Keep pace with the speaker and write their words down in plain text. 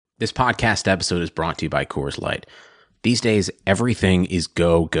This podcast episode is brought to you by Coors Light. These days, everything is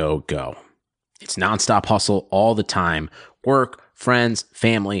go, go, go. It's nonstop hustle all the time. Work, friends,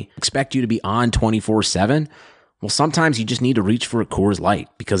 family expect you to be on 24/7. Well, sometimes you just need to reach for a Coors Light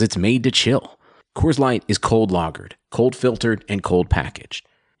because it's made to chill. Coors Light is cold lagered, cold filtered, and cold packaged.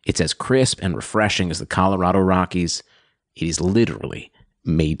 It's as crisp and refreshing as the Colorado Rockies. It is literally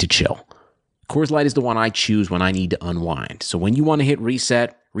made to chill. Coors Light is the one I choose when I need to unwind. So when you want to hit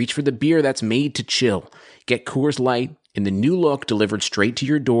reset, reach for the beer that's made to chill. Get Coors Light in the new look delivered straight to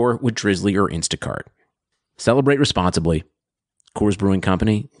your door with Drizzly or Instacart. Celebrate responsibly. Coors Brewing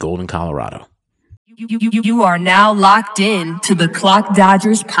Company, Golden, Colorado. You are now locked in to the Clock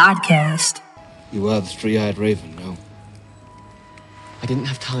Dodgers podcast. You are the three-eyed raven, no? I didn't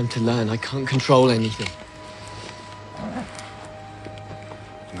have time to learn. I can't control anything.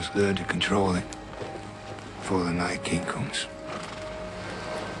 You must learn to control it before the Night King comes.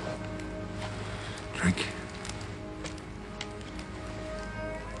 Drink.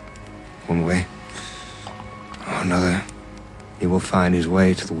 One way or another, he will find his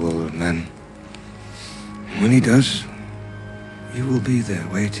way to the world of men. And when he does, you will be there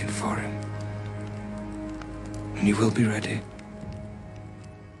waiting for him. And you will be ready.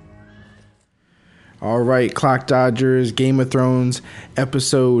 All right, Clock Dodgers, Game of Thrones,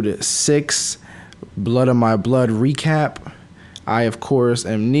 Episode 6, Blood of My Blood recap. I, of course,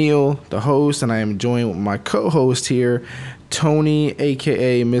 am Neil, the host, and I am joined with my co-host here, Tony,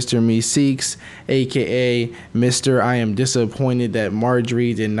 a.k.a. Mr. Meeseeks, a.k.a. Mr. I am disappointed that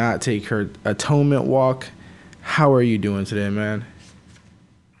Marjorie did not take her atonement walk. How are you doing today, man?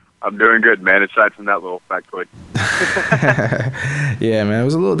 I'm doing good, man, aside from that little factoid. Yeah, man, it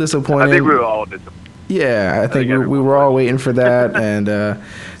was a little disappointing. I think we were all disappointed. Yeah, I think we were all waiting for that, and the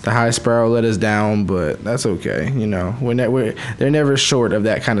High Sparrow let us down, but that's okay. You know, they're never short of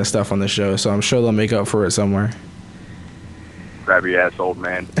that kind of stuff on the show, so I'm sure they'll make up for it somewhere. Grab your ass, old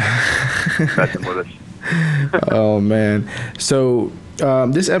man. Messing with us. Oh, man. So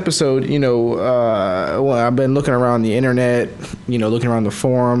this episode, well, I've been looking around the internet, looking around the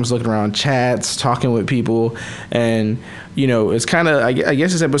forums, looking around chats, talking with people, and it's kind of, I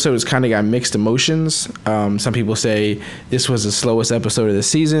guess this episode has kind of got mixed emotions. Some people say this was the slowest episode of the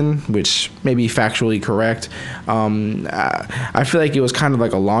season, which may be factually correct. I feel like it was kind of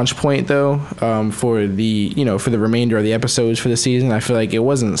like a launch point, though, for the remainder of the episodes for the season. I feel like it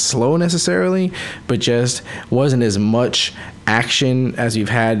wasn't slow necessarily, but just wasn't as much action as we've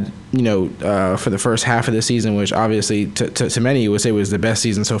had, for the first half of the season, which obviously to many would say was the best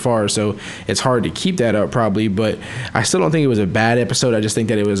season so far. So it's hard to keep that up probably, but I still don't think it was a bad episode. I just think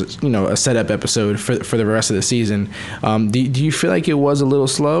that it was, a setup episode for the rest of the season. Do you feel like it was a little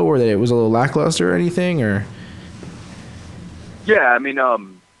slow, or that it was a little lackluster or anything, or? Yeah, I mean,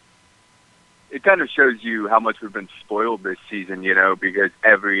 it kind of shows you how much we've been spoiled this season, because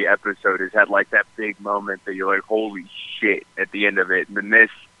every episode has had like that big moment that you're like, holy shit, at the end of it. And then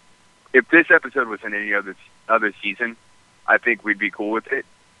if this episode was in any other season, I think we'd be cool with it.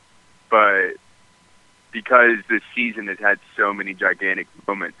 But because this season has had so many gigantic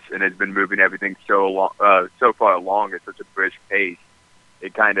moments and has been moving everything so far along at such a brisk pace,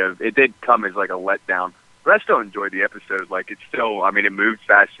 it did come as like a letdown. But I still enjoyed the episode. Like, it's still, it moved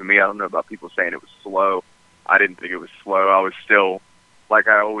fast for me. I don't know about people saying it was slow. I didn't think it was slow. I was still, like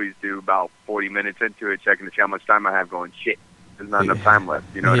I always do, about 40 minutes into it, checking to see how much time I have, going, shit, there's not enough time left.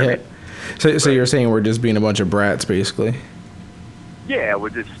 You know what I mean? So you're saying we're just being a bunch of brats, basically? Yeah, we're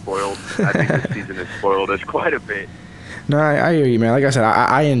just spoiled. I think this season has spoiled us quite a bit. No, I hear you, man. Like I said,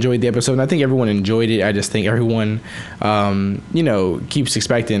 I enjoyed the episode, and I think everyone enjoyed it. I just think everyone, keeps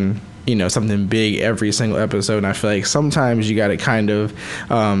expecting, something big every single episode. And I feel like sometimes you got to kind of,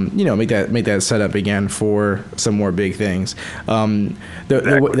 make that setup again for some more big things.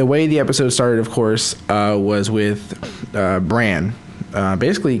 The way the episode started, of course, was with Bran.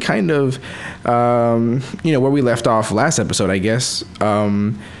 Basically kind of, where we left off last episode, I guess,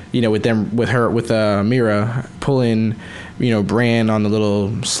 with Mira pulling, Bran on the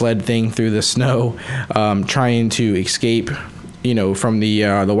little sled thing through the snow, trying to escape, from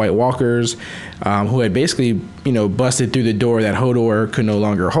the White Walkers, who had basically, busted through the door that Hodor could no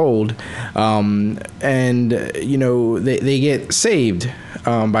longer hold. And they get saved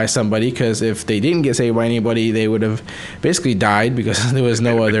by somebody, because if they didn't get saved by anybody, they would have basically died, because there was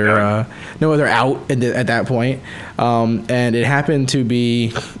no other out at that point. And it happened to be,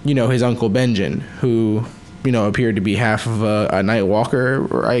 his uncle Benjen, who appeared to be half of a Night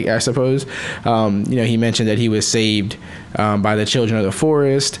Walker, I suppose. He mentioned that he was saved by the Children of the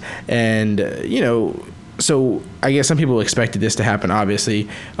Forest, and So I guess some people expected this to happen, obviously,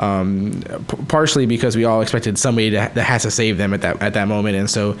 partially because we all expected somebody that has to save them at that moment, and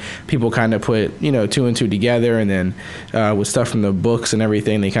so people kind of put two and two together, and then with stuff from the books and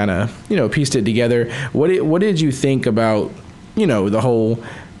everything, they kind of pieced it together. What did you think about the whole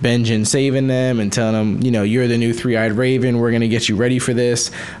Benjen saving them and telling them, you're the new three-eyed raven, we're gonna get you ready for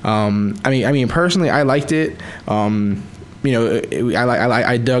this? I mean, personally, I liked it. I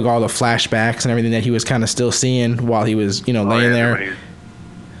dug all the flashbacks and everything that he was kind of still seeing while he was, laying there.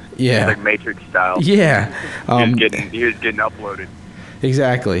 Yeah, like Matrix style. Yeah, he was getting uploaded.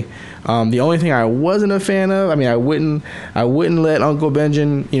 Exactly. The only thing I wasn't a fan of, I wouldn't let Uncle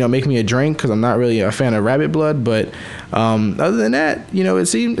Benjen, make me a drink because I'm not really a fan of rabbit blood. But other than that, it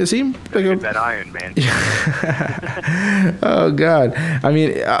seemed like that iron, man. Oh God.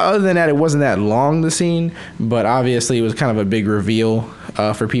 Other than that, it wasn't that long, the scene, but obviously it was kind of a big reveal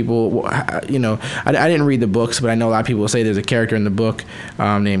for people. I didn't read the books, but I know a lot of people say there's a character in the book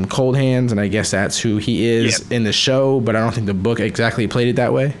named Cold Hands, and I guess that's who he is in the show. But I don't think the book exactly played it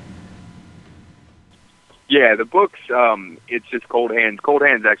that way. Yeah, the books, it's just Cold Hands. Cold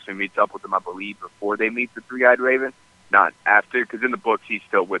Hands actually meets up with them, I believe, before they meet the Three-Eyed Raven, not after, because in the books he's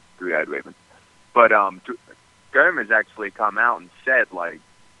still with the Three-Eyed Raven. But Gurm has actually come out and said,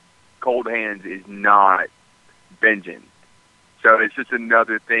 Cold Hands is not Benjen. So it's just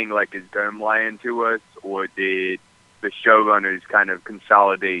another thing, is Gurm lying to us, or did the showrunners kind of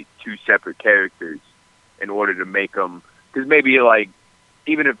consolidate two separate characters in order to make them, because maybe,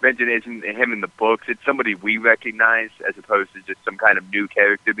 even if Benjen isn't him in the books, it's somebody we recognize as opposed to just some kind of new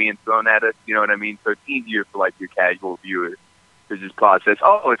character being thrown at us. You know what I mean? So it's easier for your casual viewer to just process,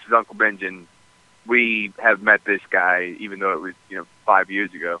 oh, it's his Uncle Benjen. We have met this guy, even though it was 5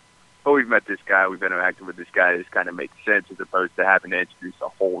 years ago. But we've met this guy. We've interacted with this guy. This kind of makes sense as opposed to having to introduce a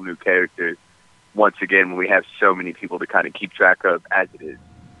whole new character once again when we have so many people to kind of keep track of as it is.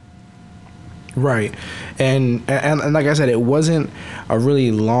 Right. And like I said, it wasn't a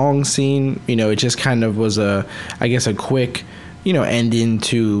really long scene. It just kind of was a quick, ending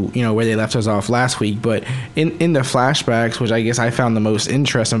to, where they left us off last week. But in the flashbacks, which I guess I found the most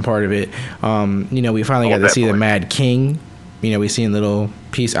interesting part of it, we finally got to see the Mad King. We seen a little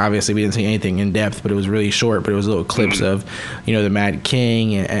piece. Obviously, we didn't see anything in depth, but it was really short. But it was little clips of, the Mad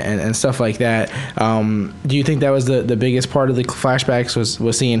King and stuff like that. Do you think that was the biggest part of the flashbacks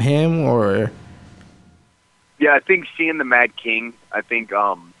was seeing him, or? Yeah, I think seeing the Mad King. I think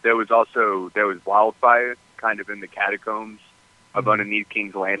there was wildfire kind of in the catacombs of underneath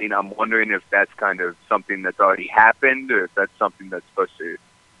King's Landing. I'm wondering if that's kind of something that's already happened, or if that's something that's supposed to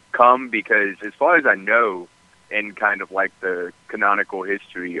come. Because as far as I know, in kind of the canonical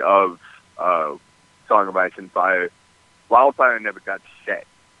history of Song of Ice and Fire, wildfire never got set.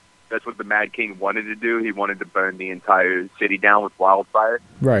 That's what the Mad King wanted to do. He wanted to burn the entire city down with wildfire.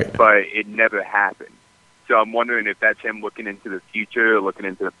 Right. But it never happened. So I'm wondering if that's him looking into the future, looking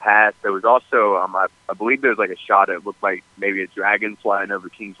into the past. There was also, I believe there was a shot that looked like maybe a dragon flying over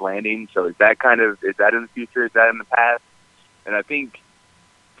King's Landing. So is that in the future? Is that in the past? And I think,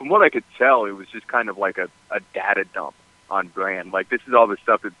 from what I could tell, it was just kind of a data dump on Bran. This is all the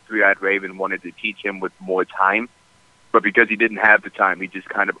stuff that Three-Eyed Raven wanted to teach him with more time. But because he didn't have the time, he just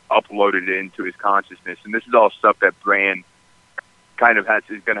kind of uploaded it into his consciousness. And this is all stuff that Bran kind of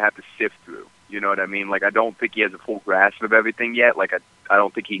is going to have to sift through. You know what I mean? I don't think he has a full grasp of everything yet. I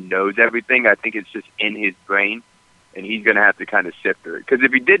don't think he knows everything. I think it's just in his brain, and he's going to have to kind of sift through it. Because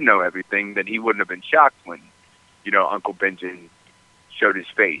if he did know everything, then he wouldn't have been shocked when, Uncle Benjen showed his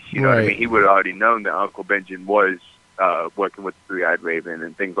face. You know what I mean? He would have already known that Uncle Benjen was working with the Three-Eyed Raven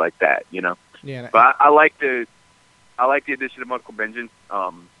and things like that. Yeah. But I like the addition of Uncle Benjen.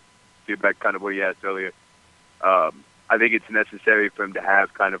 Feedback kind of what you asked earlier. I think it's necessary for him to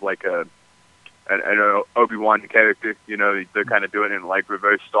have kind of an Obi-Wan character. They're kind of doing it in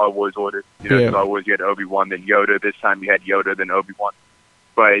reverse Star Wars order. Star Wars, you had Obi-Wan, then Yoda. This time you had Yoda, then Obi-Wan.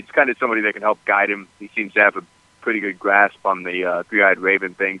 But it's kind of somebody that can help guide him. He seems to have a pretty good grasp on the Three-Eyed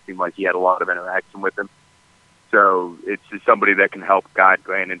Raven thing. Seemed like he had a lot of interaction with him. So it's just somebody that can help guide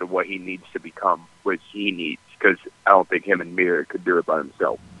Bran into what he needs to become, which he needs, because I don't think him and Mira could do it by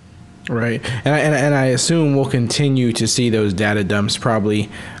themselves. Right, and I assume we'll continue to see those data dumps probably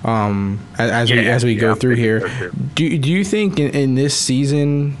as we go through here. So do you think in this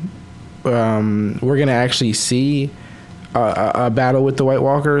season we're gonna actually see a battle with the White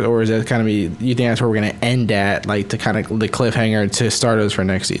Walkers, or is that kind of you think that's where we're gonna end at, to kind of the cliffhanger to start us for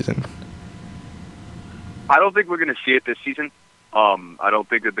next season? I don't think we're gonna see it this season. I don't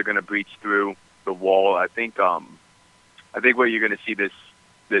think that they're gonna breach through the wall. I think what you're gonna see this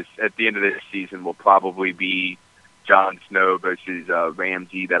this at the end of this season will probably be Jon Snow versus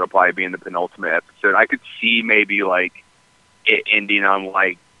Ramsay. That'll probably be in the penultimate episode. I could see maybe like it ending on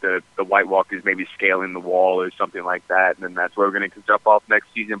like the White Walkers maybe scaling the wall or something like that, and then that's where we're going to jump off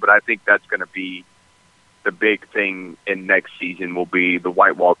next season. But I think that's going to be the big thing in next season will be the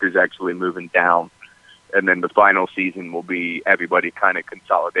White Walkers actually moving down, and then the final season will be everybody kind of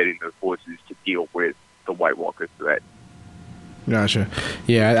consolidating their forces to deal with the White Walker threat. Gotcha.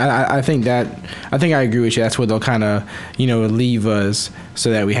 Yeah, I think I agree with you. That's where they'll kind of, leave us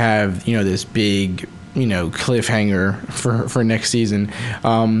so that we have, this big, cliffhanger for next season.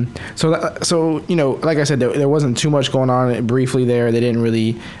 So like I said, there wasn't too much going on briefly there. They didn't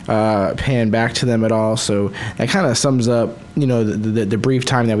really pan back to them at all. So that kind of sums up, the brief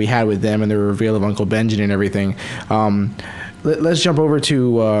time that we had with them and the reveal of Uncle Benjen and everything. Let's jump over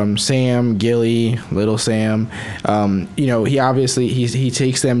to Sam, Gilly, Little Sam. He obviously he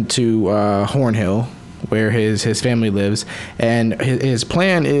takes them to Hornhill, where his family lives, and his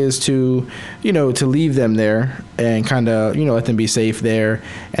plan is to leave them there and kind of let them be safe there,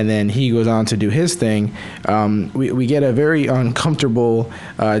 and then he goes on to do his thing. We get a very uncomfortable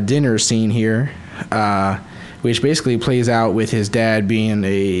dinner scene here, which basically plays out with his dad being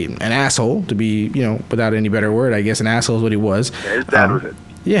an asshole, to be, without any better word, I guess an asshole is what he was. Yeah, his dad was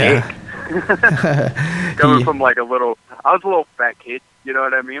Coming from like I was a little fat kid, you know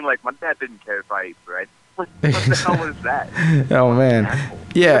what I mean? Like, my dad didn't care if I ate bread. What the hell was that? Oh, man.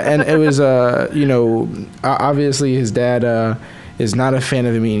 Yeah, and it was, obviously his dad is not a fan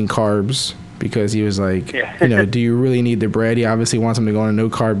of him eating carbs, because he was like, do you really need the bread? He obviously wants him to go on a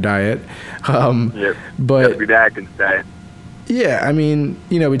no-carb diet. Yep. But be the Atkins diet. Yeah, I mean,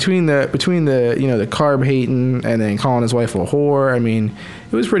 between the the carb hating and then calling his wife a whore, I mean,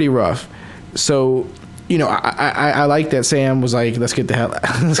 it was pretty rough. So, I like that Sam was like, let's get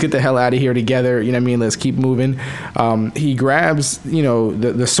the hell out of here together. Let's keep moving. He grabs,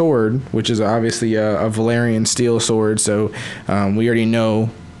 the sword, which is obviously a Valyrian steel sword. So we already know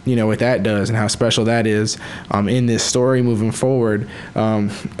what that does and how special that is in this story moving forward.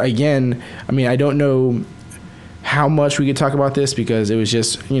 Again, I mean, I don't know how much we could talk about this because it was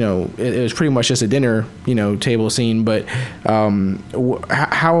just, it was pretty much just a dinner, table scene. But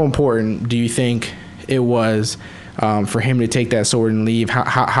how important do you think it was for him to take that sword and leave?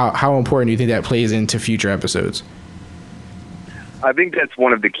 How important do you think that plays into future episodes? I think that's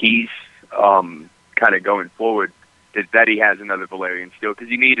one of the keys kind of going forward, is that he has another Valyrian steel, because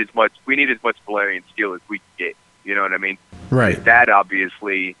we need as much Valyrian steel as we can get. You know what I mean? Right. His dad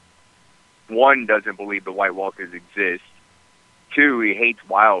obviously, one, doesn't believe the White Walkers exist. Two, he hates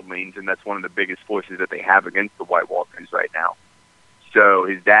wildlings, and that's one of the biggest forces that they have against the White Walkers right now. So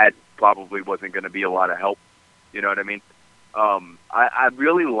his dad probably wasn't going to be a lot of help. You know what I mean? I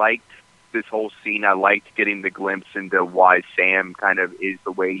really liked this whole scene. I liked getting the glimpse into why Sam kind of is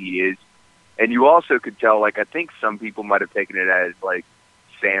the way he is. And you also could tell, like, I think some people might have taken it as, like,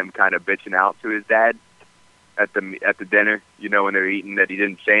 Sam kind of bitching out to his dad at the dinner, when they're eating, that he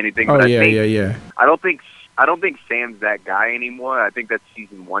didn't say anything. Oh, but yeah. I don't think Sam's that guy anymore. I think that's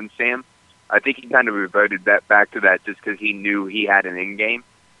season 1 Sam. I think he kind of reverted that back to that just because he knew he had an end game,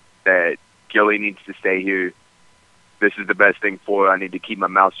 that Gilly needs to stay here. This is the best thing for her. I need to keep my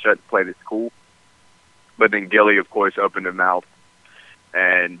mouth shut and play this cool. But then Gilly, of course, opened her mouth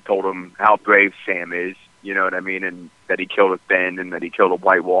and told him how brave Sam is, you know what I mean, and that he killed a Thenn and that he killed a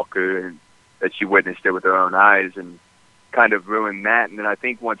White Walker and that she witnessed it with her own eyes, and kind of ruined that. And then I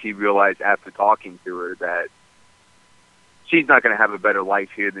think once he realized after talking to her that she's not going to have a better life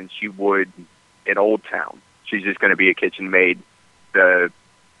here than she would in Old Town. She's just going to be a kitchen maid. They're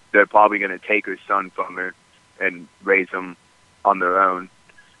probably going to take her son from her and raise him on their own.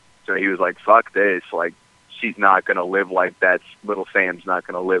 So he was like, fuck this. Like, she's not going to live like that. Little Sam's not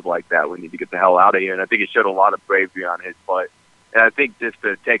going to live like that. We need to get the hell out of here. And I think it showed a lot of bravery on his part. And I think just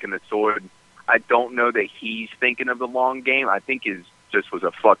taking the sword, I don't know that he's thinking of the long game. I think just was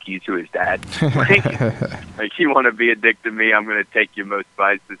a fuck you to his dad. Like you want to be a dick to me, I'm going to take your most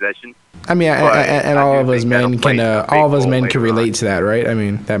prized possession. I mean, and all of us men can relate to that, right? I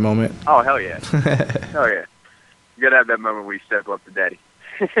mean, that moment. Oh, hell yeah. Hell yeah. You got to have that moment where you step up to daddy.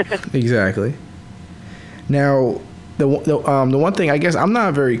 Exactly. Now, the one thing, I guess I'm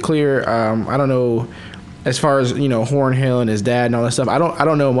not very clear. I don't know, as far as Hornhill and his dad and all that stuff. I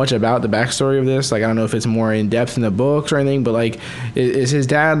don't know much about the backstory of this. Like, I don't know if it's more in depth in the books or anything. But like, is his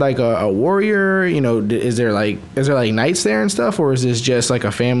dad like a warrior? Is there like knights there and stuff, or is this just like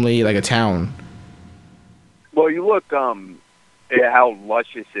a family, like a town? Well, you look at how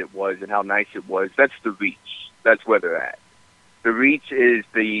luscious it was and how nice it was. That's the Reach. That's where they're at. The Reach is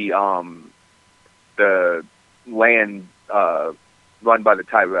the land run by the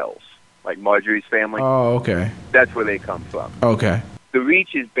Tyrells, like Marjorie's family. Oh, okay. That's where they come from. Okay. The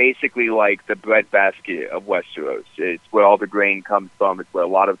Reach is basically like the breadbasket of Westeros. It's where all the grain comes from. It's where a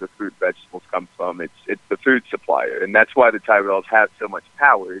lot of the fruit vegetables come from. It's the food supplier, and that's why the Tyrells have so much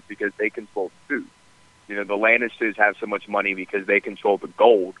power, is because they control food. You know, the Lannisters have so much money because they control the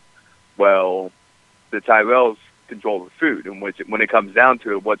gold. Well, the Tyrells control the food, and when it comes down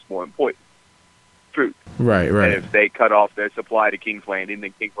to it, what's more important? Food. Right. And if they cut off their supply to King's Landing,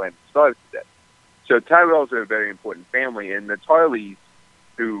 then King's Landing starves to death. So Tyrells are a very important family, and the Tarleys,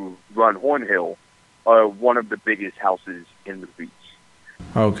 who run Hornhill, are one of the biggest houses in the Reach.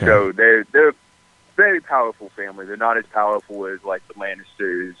 Okay. So they're a very powerful family. They're not as powerful as like the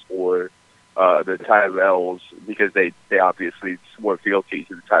Lannisters or the Tyrells, because they obviously swore fealty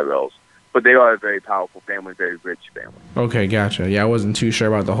to the Tyrells. But they are a very powerful family, very rich family. Okay, gotcha. Yeah, I wasn't too sure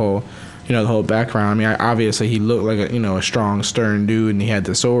about the whole background. I mean, obviously he looked like a strong, stern dude, and he had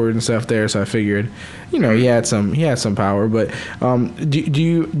the sword and stuff there. So I figured, he had some power. But do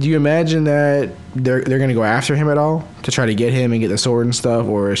you imagine that they're gonna go after him at all to try to get him and get the sword and stuff,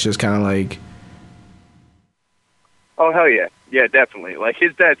 or it's just kind of like? Oh hell yeah, yeah, definitely. Like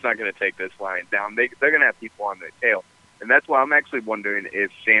his dad's not gonna take this line down. They're gonna have people on their tail. And that's why I'm actually wondering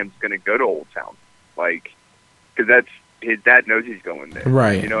if Sam's going to go to Old Town. Like, because his dad knows he's going there.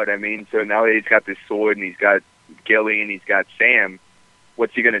 Right. You know what I mean? So now that he's got this sword and he's got Gilly and he's got Sam,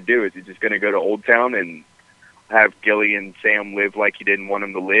 what's he going to do? Is he just going to go to Old Town and have Gilly and Sam live like he didn't want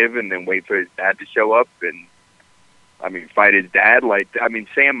him to live, and then wait for his dad to show up and, I mean, fight his dad? Like, I mean,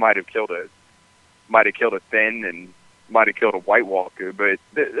 Sam might have killed a Thin and might have killed a White Walker, but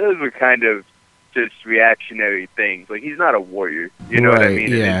those were kind of just reactionary things. Like, he's not a warrior, you know what I mean?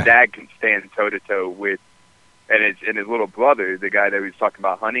 Yeah. And his dad can stand toe to toe with, and his little brother, the guy that we was talking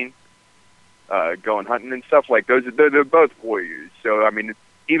about hunting, going hunting and stuff. Like they're both warriors. So I mean,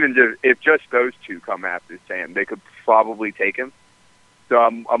 even if just those two come after Sam, they could probably take him. So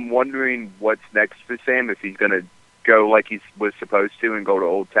I'm wondering what's next for Sam, if he's gonna go like he was supposed to and go to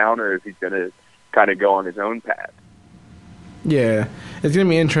Old Town, or if he's gonna kind of go on his own path. Yeah, it's gonna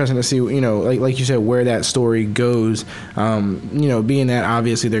be interesting to see, like you said, where that story goes. Being that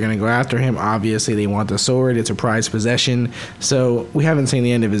obviously they're gonna go after him. Obviously, they want the sword; it's a prized possession. So we haven't seen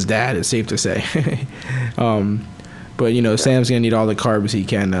the end of his dad. It's safe to say. But Sam's gonna need all the carbs he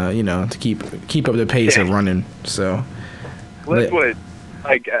can, to keep up the pace of running. So, well, that's what,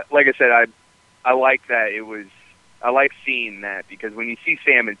 like I said, I like that I like seeing that, because when you see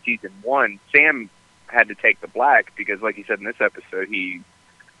Sam in season 1, Sam had to take the black because, like he said in this episode, he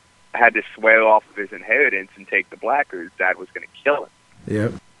had to swear off of his inheritance and take the black, or his dad was going to kill him.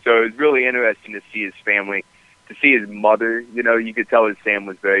 Yep. So it was really interesting to see his family, to see his mother. You could tell his Sam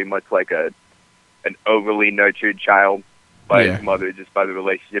was very much like an overly nurtured child by his mother, just by the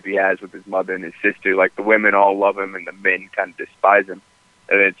relationship he has with his mother and his sister. Like, the women all love him and the men kind of despise him.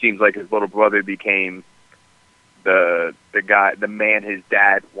 And it seems like his little brother became the man his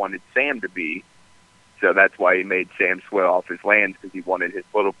dad wanted Sam to be. So that's why he made Sam swear off his land, because he wanted his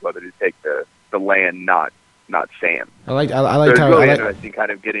little brother to take the land, not Sam. I like so how it's really interesting,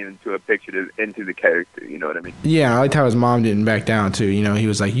 kind of getting into a picture into the character. You know what I mean? Yeah, I liked how his mom didn't back down too. He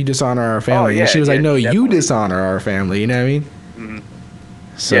was like, "You dishonor our family," and she was like, "No, definitely. You dishonor our family." You know what I mean? Mm-hmm.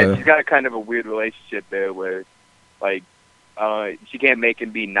 So yeah, she's got kind of a weird relationship there, where like she can't make him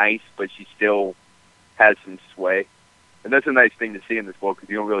be nice, but she still has some sway. And that's a nice thing to see in this book,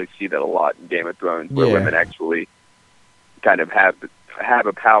 because you don't really see that a lot in Game of Thrones, where women actually kind of have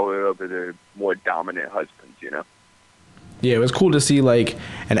a power over their more dominant husbands, Yeah, it was cool to see like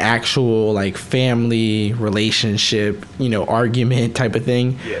an actual like family relationship, argument type of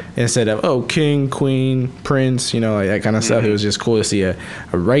thing, instead of king, queen, prince, like that kind of stuff. It was just cool to see a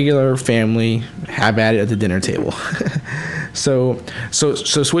regular family have at it at the dinner table. So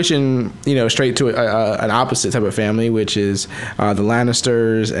switching, straight to an opposite type of family, which is the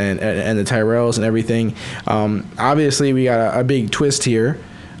Lannisters and the Tyrells and everything. Obviously, we got a big twist here.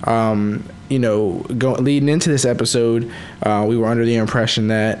 Leading into this episode, we were under the impression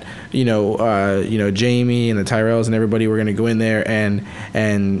that Jaime and the Tyrells and everybody were going to go in there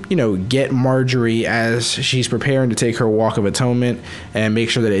and get Marjorie as she's preparing to take her walk of atonement, and make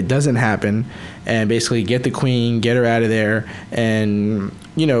sure that it doesn't happen, and basically get the queen, get her out of there, and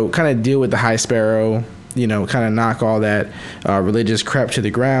kind of deal with the High Sparrow. Kind of knock all that religious crap to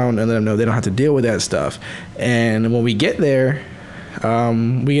the ground and let them know they don't have to deal with that stuff. And when we get there,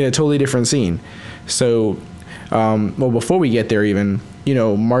 we get a totally different scene. So, before we get there even,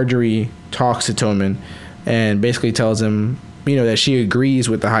 Marjorie talks to Tommen and basically tells him, that she agrees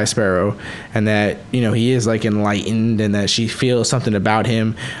with the High Sparrow, and that he is like enlightened, and that she feels something about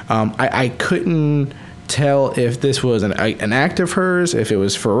him. I couldn't tell if this was an act of hers, if it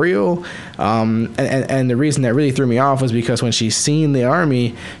was for real, and the reason that really threw me off was because when she seen the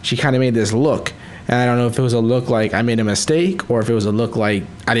army, she kind of made this look. And I don't know if it was a look like I made a mistake, or if it was a look like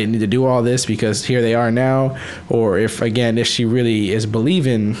I didn't need to do all this because here they are now, or if she really is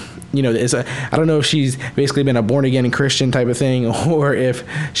believing, I don't know if she's basically been a born again Christian type of thing, or if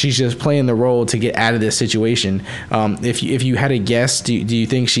she's just playing the role to get out of this situation. If you had a guess, do you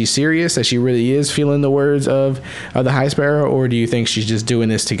think she's serious, that she really is feeling the words of the High Sparrow, or do you think she's just doing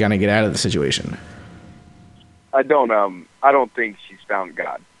this to kind of get out of the situation? I don't think she's found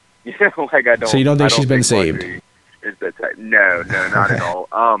God. I don't. So you don't think she's been saved? Is that type? No, not at all.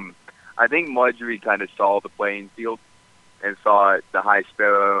 I think Marjorie kind of saw the playing field and thought the High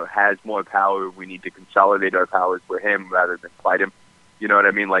Sparrow has more power. We need to consolidate our powers for him rather than fight him. You know what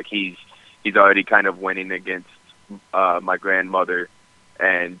I mean? Like he's already kind of winning against my grandmother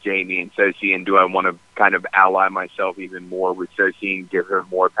and Jaime and Cersei, and do I want to kind of ally myself even more with Cersei and give her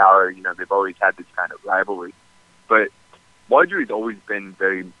more power? They've always had this kind of rivalry, but Marjorie's always been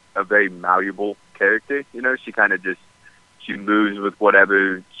a very malleable character. She kind of she moves with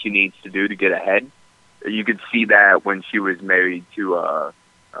whatever she needs to do to get ahead. You could see that when she was married to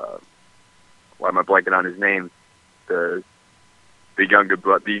why am I blanking on his name? The younger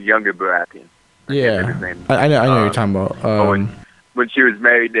Baratheon. Yeah, I know what you're talking about. When she was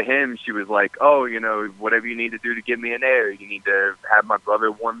married to him, she was like, "Oh, whatever you need to do to give me an heir, you need to have my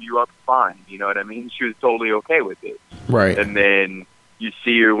brother warm you up, fine." You know what I mean? She was totally okay with it. Right. And then you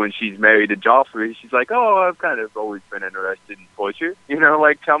see her when she's married to Joffrey, she's like, "Oh, I've kind of always been interested in torture.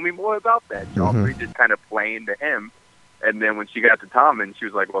 Tell me more about that." Joffrey just kind of playing to him. And then when she got to Tommen, she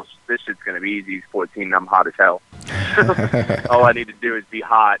was like, "Well, this shit's going to be easy. He's 14 and I'm hot as hell. All I need to do is be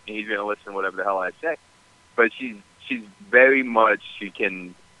hot and he's going to listen to whatever the hell I say." But she's very much, she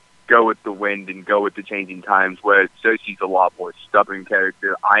can go with the wind and go with the changing times, where Cersei's a lot more stubborn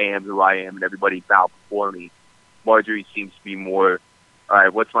character. I am who I am and everybody bow before me. Marjorie seems to be more, all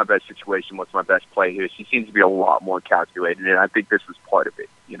right, what's my best situation? What's my best play here? She seems to be a lot more calculated, and I think this was part of it,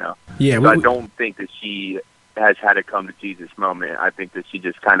 Yeah. So I don't think that she has had a come to Jesus moment. I think that she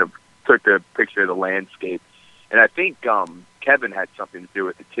just kind of took the picture of the landscape. And I think Kevin had something to do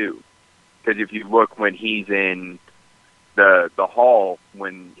with it too. Because if you look when he's in the hall,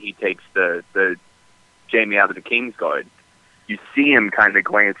 when he takes the Jaime out of the Kingsguard, you see him kind of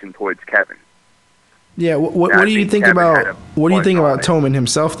glancing towards Kevin. Yeah, what do you think about Tommen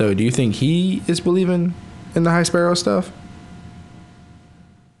himself though? Do you think he is believing in the High Sparrow stuff?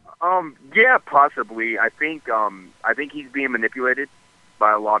 Yeah, possibly. I think he's being manipulated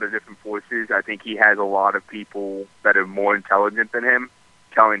by a lot of different forces. I think he has a lot of people that are more intelligent than him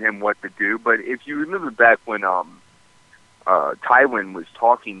telling him what to do. But if you remember back when Tywin was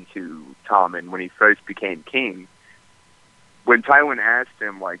talking to Tommen when he first became king, when Tywin asked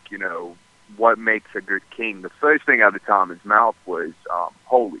him, like, what makes a good king, the first thing out of Tommen's mouth was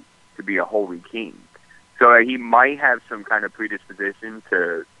holy, to be a holy king. So he might have some kind of predisposition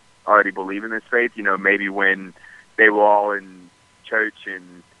to already believe in this faith. Maybe when they were all in church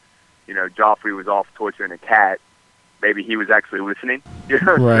and, Joffrey was off torturing a cat, maybe he was actually listening. Right,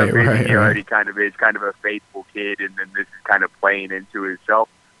 so maybe right. He already kind of is kind of a faithful kid, and then this is kind of playing into himself.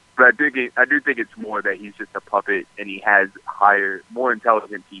 But I do think it's more that he's just a puppet, and he has more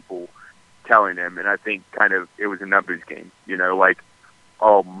intelligent people telling him. And I think kind of it was a numbers game. Like,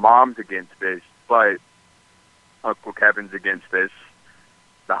 oh, Mom's against this, but Uncle Kevin's against this.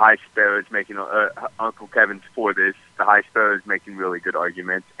 The High Sparrow is making Uncle Kevin's for this. The High Sparrow is making really good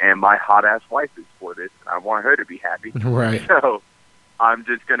arguments, and my hot ass wife is for this. I want her to be happy. Right. So I'm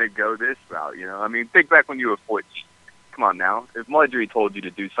just gonna go this route. I mean, think back when you were 14. Come on now. If Marjorie told you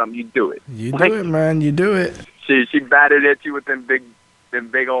to do something, you do it. You do it, man. You do it. She batted at you with them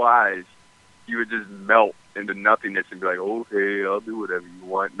big old eyes. You would just melt into nothingness and be like, "Okay, I'll do whatever you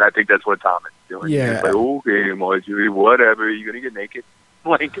want." And I think that's what Tom is doing. Yeah. He's like, "Okay, Marjorie, whatever. You're gonna get naked."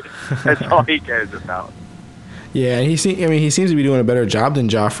 Like, that's all he cares about. Yeah, and he seems to be doing a better job than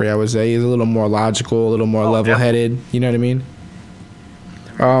Joffrey, I would say. He's a little more logical, a little more level-headed. You know what I mean?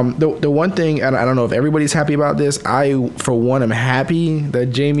 The one thing, and I don't know if everybody's happy about this, I, for one, am happy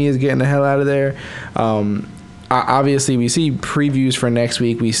that Jaime is getting the hell out of there. Obviously, we see previews for next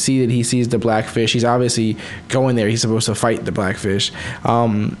week. We see that he sees the Blackfish. He's obviously going there. He's supposed to fight the Blackfish.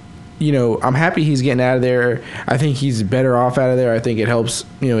 I'm happy he's getting out of there. I think he's better off out of there. I think it helps,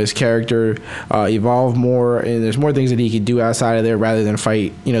 his character evolve more, and there's more things that he could do outside of there rather than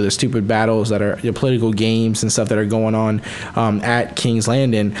fight, the stupid battles that are the political games and stuff that are going on at King's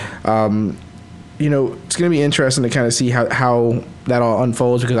Landing. It's going to be interesting to kind of see how that all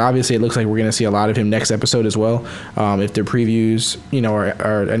unfolds, because obviously it looks like we're going to see a lot of him next episode as well, if the previews,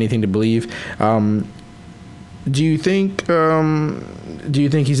 are anything to believe. Do you think he's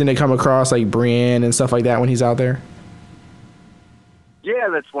going to come across like Brienne and stuff like that when he's out there? Yeah,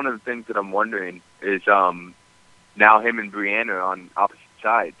 that's one of the things that I'm wondering is now him and Brienne are on opposite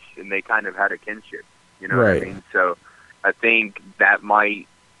sides, and they kind of had a kinship. You know right. what I mean? So I think that might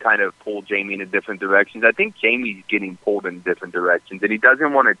kind of pull Jaime in different directions. I think Jaime's getting pulled in different directions, and he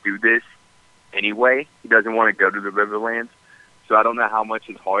doesn't want to do this anyway. He doesn't want to go to the Riverlands. So I don't know how much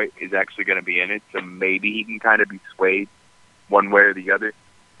his heart is actually going to be in it. So maybe he can kind of be swayed one way or the other.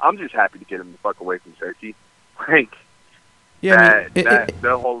 I'm just happy to get him the fuck away from Cersei. Like, yeah,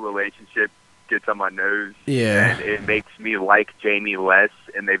 the whole relationship gets on my nerves. Yeah. And it makes me like Jaime less.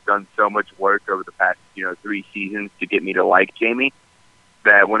 And they've done so much work over the past, 3 seasons to get me to like Jaime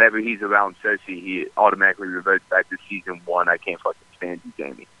that whenever he's around Cersei, he automatically reverts back to season 1. I can't fucking stand you,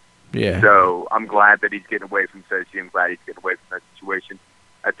 Jaime. Yeah. So I'm glad that he's getting away from Cersei. I'm glad he's getting away from that situation.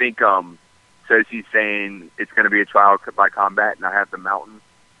 I think Cersei's saying it's going to be a trial by combat, and I have the mountain.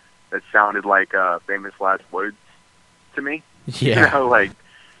 That sounded like famous last words to me. Yeah. Like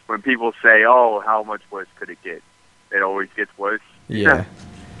when people say, "Oh, how much worse could it get?" It always gets worse. Yeah.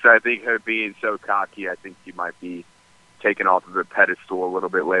 So I think her being so cocky, I think she might be taken off of the pedestal a little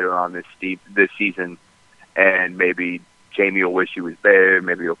bit later on this season, and maybe Jaime will wish he was there.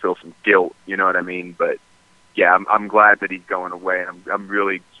 Maybe he'll feel some guilt. You know what I mean? But yeah, I'm glad that he's going away. I'm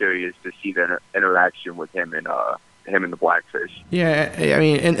really curious to see the interaction with him and the Blackfish. Yeah, I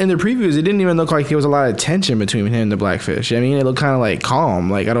mean, in the previews, it didn't even look like there was a lot of tension between him and the Blackfish. I mean, it looked kind of like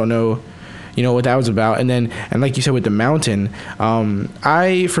calm. Like I don't know, what that was about. And like you said with the mountain,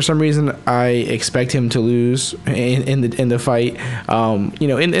 for some reason I expect him to lose in the fight.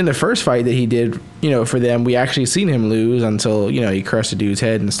 In the first fight that he did, for them, we actually seen him lose until he crushed the dude's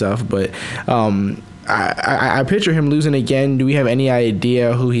head and stuff. But I picture him losing again. Do we have any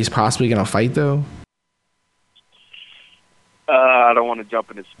idea who he's possibly gonna fight though? I don't want to jump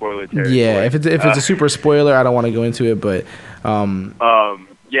into spoiler territory. Yeah, if it's a super spoiler, I don't want to go into it. But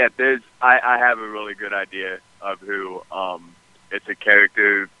yeah, I have a really good idea of who. It's a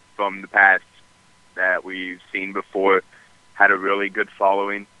character from the past that we've seen before, had a really good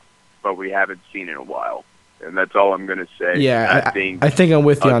following, but we haven't seen in a while. And that's all I'm going to say. Yeah, I think I'm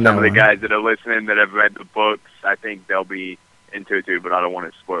with you on that Some one. of the guys that are listening that have read the books, I think they'll be into it too, but I don't want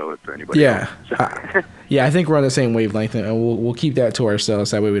to spoil it for anybody else. So. Yeah, I think we're on the same wavelength, and we'll keep that to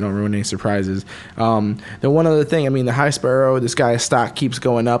ourselves. That way we don't ruin any surprises. The one other thing, I mean, the High Sparrow, this guy's stock keeps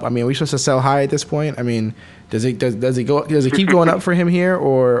going up. I mean, are we supposed to sell high at this point? I mean, does it keep going up for him here,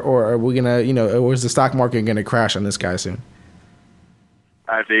 or are we gonna, or is the stock market gonna crash on this guy soon?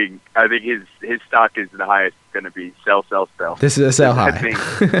 I think his stock is the highest going to be sell. This is a sell high. I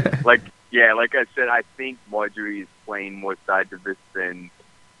think, like I said, I think Marjorie is playing more side to this than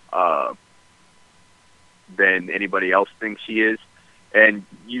anybody else thinks she is. And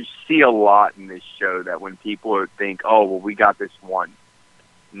you see a lot in this show that when people think, "Oh, well, we got this one,"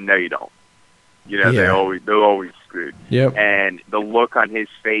 no, you don't. They're always screwed. Yep. And the look on his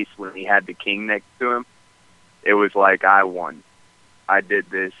face when he had the king next to him, it was like, I won. I did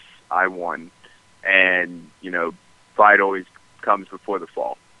this. I won. And, pride always comes before the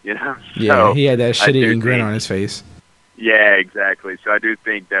fall, Yeah, So he had that shit-eating grin on his face. Yeah, exactly. So I do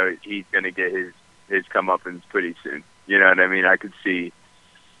think that he's going to get his comeuppance pretty soon. You know what I mean? I could see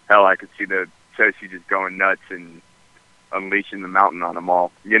the Cersei just going nuts and unleashing the mountain on them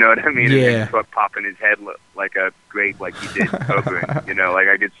all. You know what I mean? Yeah. And then popping his head like a grape like he did Oberyn. Like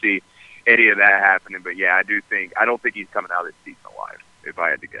I could see any of that happening. But yeah, I don't think he's coming out of this season alive, if I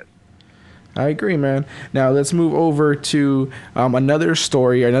had to guess. I agree, man. Now let's move over to another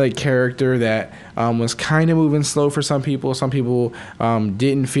story, another character that was kind of moving slow for some people. Some people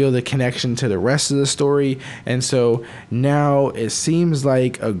didn't feel the connection to the rest of the story, and so now it seems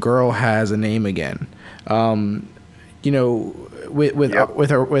like a girl has a name again. With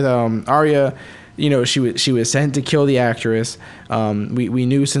Arya. She was sent to kill the actress. We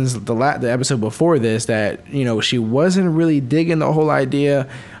knew since the episode before this that she wasn't really digging the whole idea,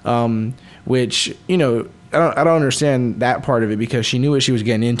 which I don't understand that part of it, because she knew what she was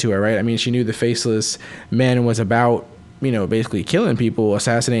getting into, right? I mean, she knew the faceless men was about basically killing people,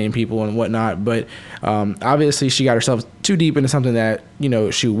 assassinating people and whatnot. But obviously she got herself too deep into something that,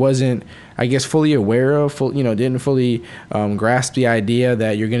 she wasn't, I guess, fully aware of, didn't fully grasp the idea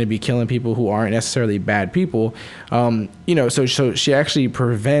that you're going to be killing people who aren't necessarily bad people. So she actually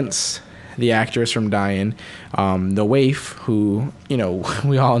prevents the actress from dying. The waif, who,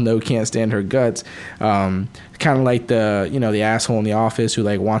 we all know can't stand her guts, kind of like the asshole in the office who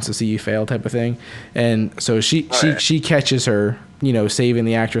like wants to see you fail type of thing. And so she catches her, saving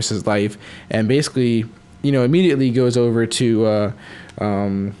the actress's life, and basically, immediately goes over to,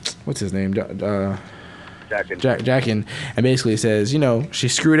 what's his name? Jaqen, and basically says, she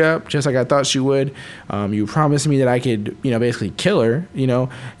screwed up just like I thought she would. You promised me that I could, basically kill her,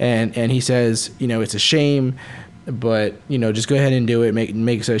 and he says, it's a shame, but, just go ahead and do it,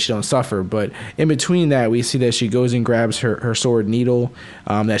 make it so she don't suffer. But in between that, we see that she goes and grabs her sword needle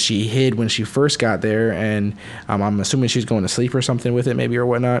that she hid when she first got there, and I'm assuming she's going to sleep or something with it, maybe, or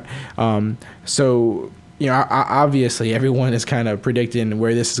whatnot. So obviously everyone is kind of predicting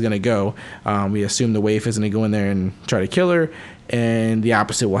where this is going to go. We assume the waif is going to go in there and try to kill her, and the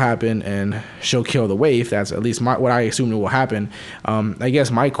opposite will happen, and she'll kill the waif. That's at least what I assume will happen. I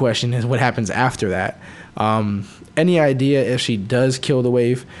guess my question is what happens after that. Any idea if she does kill the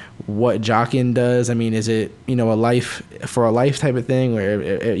waif, what Jaqen does? I mean, is it, a life for a life type of thing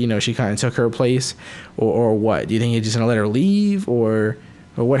where, she kind of took her place, or what? Do you think he's just going to let her leave, or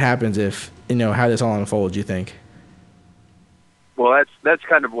what happens if, how this all unfolds, you think? Well, that's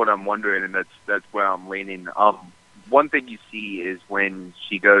kind of what I'm wondering, and that's where I'm leaning. One thing you see is when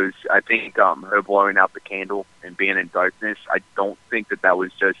she goes, I think her blowing out the candle and being in darkness, I don't think that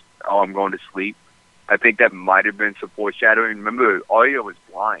was just, I'm going to sleep. I think that might have been some foreshadowing. Remember, Arya was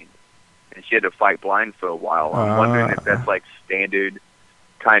blind, and she had to fight blind for a while. I'm wondering if that's like standard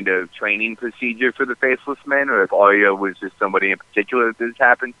kind of training procedure for the Faceless Men, or if Arya was just somebody in particular that this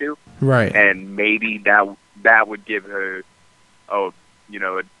happened to. Right. And maybe that would give her,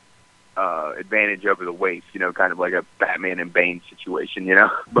 advantage over the waif, kind of like a Batman and Bane situation,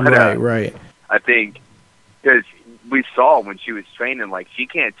 But, right. I think, because we saw when she was training, like, she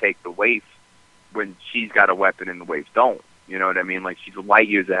can't take the waif when she's got a weapon and the waif don't. You know what I mean? Like, she's light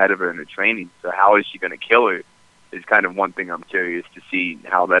years ahead of her in her training, so how is she going to kill her? Is kind of one thing I'm curious to see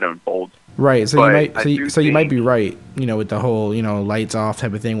how that unfolds. Right. So you might be right, with the whole, lights off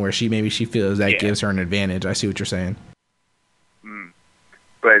type of thing where she feels that gives her an advantage. I see what you're saying.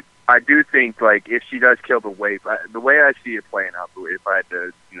 But I do think, like, if she does kill the waif, the way I see it playing out, if I had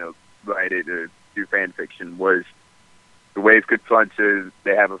to, write it or do fan fiction, was the waif confronts her,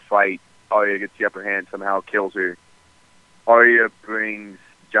 they have a fight, Arya gets the upper hand, somehow kills her. Arya brings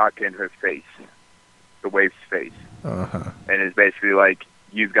Jaqen her face. The waif's face, and it's basically like,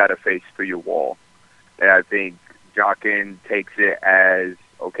 you've got a face for your wall. And I think Jaqen takes it as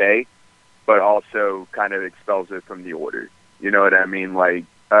okay, but also kind of expels her from the order. You know what I mean? Like,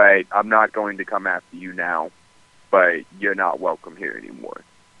 all right, I'm not going to come after you now, but you're not welcome here anymore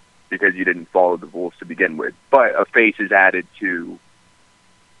because you didn't follow the rules to begin with. But a face is added to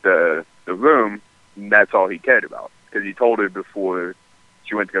the room, and that's all he cared about, because he told her before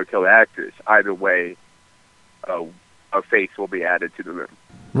she went to go kill the actress, either way, a face will be added to the room.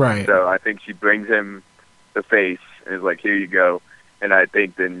 Right. So I think she brings him the face and is like, here you go. And I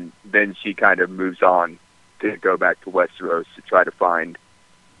think then she kind of moves on to go back to Westeros to try to find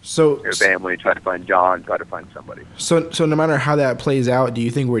her family, try to find Jon, try to find somebody. So no matter how that plays out, do you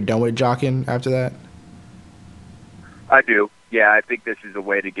think we're done with Jaqen after that? I do. Yeah, I think this is a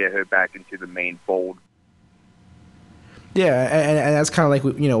way to get her back into the main fold. Yeah, and that's kind of like,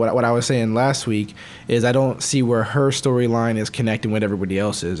 what I was saying last week is I don't see where her storyline is connecting with everybody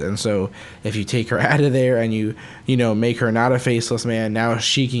else's. And so if you take her out of there and you make her not a Faceless Man, now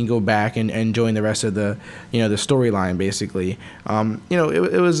she can go back and join the rest of the, the storyline, basically.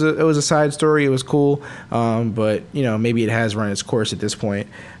 It was a side story. It was cool. But, maybe it has run its course at this point.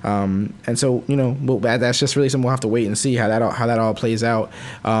 And so, that's just really something we'll have to wait and see how that all plays out.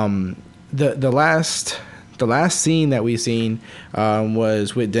 The last scene that we've seen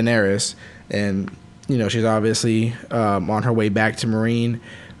was with Daenerys, and she's obviously on her way back to Meereen.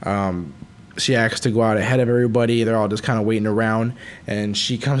 She asks to go out ahead of everybody. They're all just kind of waiting around, and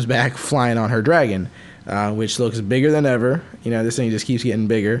she comes back flying on her dragon, which looks bigger than ever. This thing just keeps getting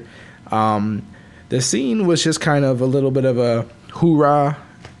bigger. The scene was just kind of a little bit of a hoorah,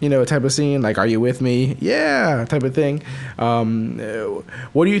 type of scene, like, are you with me? Yeah, type of thing.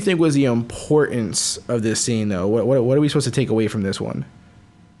 What do you think was the importance of this scene, though? What are we supposed to take away from this one?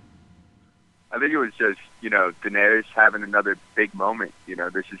 I think it was just, Daenerys having another big moment.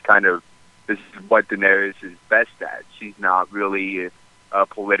 This is kind of this is what Daenerys is best at. She's not really a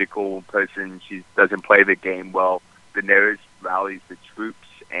political person. She doesn't play the game well. Daenerys rallies the troops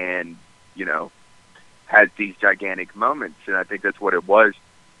and, has these gigantic moments, and I think that's what it was.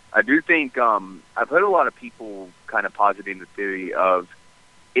 I do think I've heard a lot of people kind of positing the theory of,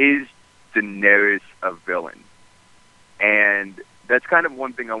 is Daenerys a villain? And that's kind of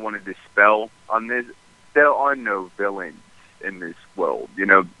one thing I want to dispel on this. There are no villains in this world.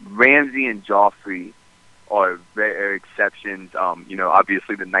 Ramsay and Joffrey are exceptions.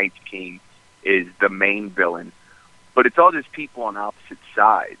 Obviously the Night's King is the main villain, but it's all just people on opposite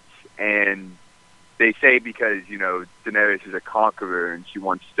sides. And they say because, Daenerys is a conqueror and she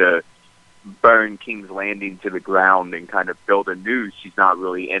wants to burn King's Landing to the ground and kind of build anew, she's not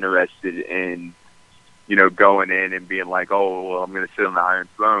really interested in, going in and being like, oh, well, I'm going to sit on the Iron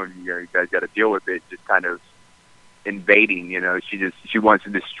Throne. You guys got to deal with it. Just kind of invading, she wants to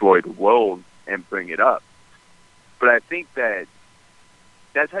destroy the world and bring it up. But I think that's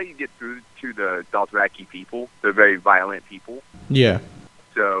how you get through to the Dothraki people. They're very violent people. Yeah.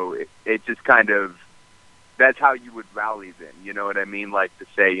 So it just kind of, that's how you would rally them. You know what I mean? Like to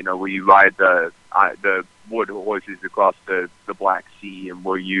say, will you ride the wood horses across the Black Sea, and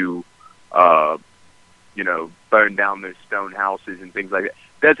will you, burn down their stone houses and things like that.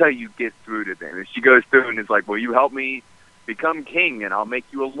 That's how you get through to them. If she goes through and is like, will you help me become king and I'll make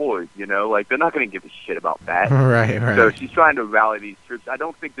you a lord, like they're not going to give a shit about that. Right. So she's trying to rally these troops. I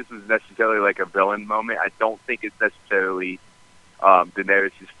don't think this was necessarily like a villain moment. I don't think it's necessarily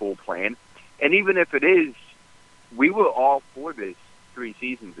Daenerys' full plan. And even if it is, we were all for this 3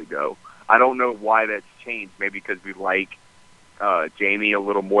 seasons ago. I don't know why that's changed. Maybe because we like Jaime a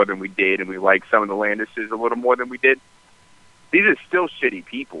little more than we did, and we like some of the Lannisters a little more than we did. These are still shitty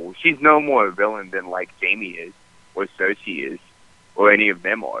people. She's no more a villain than like Jaime is, or Cersei is, or any of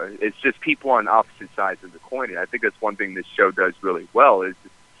them are. It's just people on opposite sides of the coin, and I think that's one thing this show does really well. Is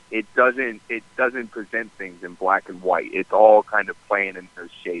it doesn't present things in black and white. It's all kind of playing in those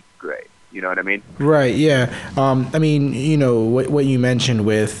shades of gray. You know what I mean? Right. Yeah. I mean, what you mentioned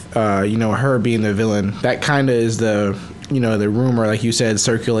with, her being the villain, that kind of is the rumor, like you said,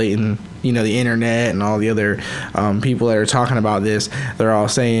 circulating, the internet and all the other people that are talking about this. They're all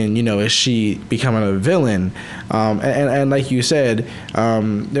saying, is she becoming a villain? And like you said,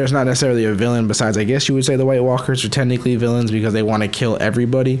 there's not necessarily a villain besides, I guess you would say the White Walkers are technically villains because they want to kill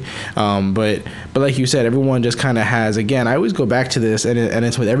everybody. But like you said, everyone just kind of has, again, I always go back to this, and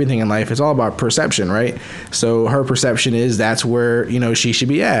it's with everything in life. It's all about perception, right? So her perception is that's where, she should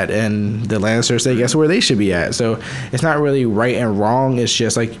be at. And the Lannisters say, guess where they should be at. So it's not really right and wrong. It's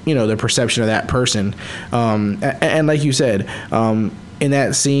just like, the perception of that person. And like you said, in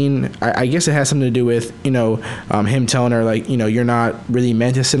that scene, I guess it has something to do with, him telling her, like, you're not really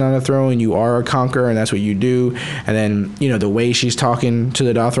meant to sit on a throne. You are a conqueror, and that's what you do. And then, the way she's talking to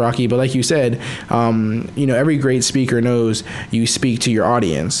the Dothraki. But like you said, every great speaker knows you speak to your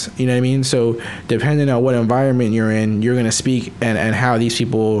audience. You know what I mean? So depending on what environment you're in, you're going to speak and how these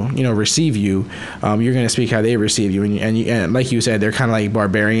people, receive you. You're going to speak how they receive you. And like you said, they're kind of like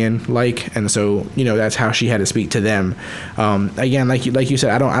barbarian-like. And so, that's how she had to speak to them. Again, like you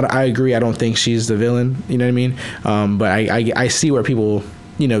said, I agree. I don't think she's the villain. You know what I mean? But I see where people,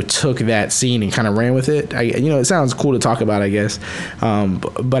 took that scene and kind of ran with it. It sounds cool to talk about, I guess.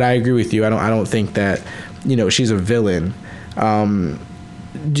 But I agree with you. I don't think that, she's a villain. That's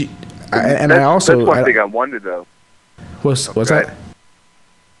one thing I wonder, though. What's that?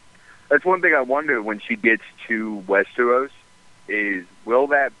 That's one thing I wonder when she gets to Westeros is, will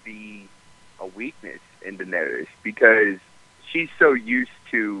that be a weakness in Daenerys? Because she's so used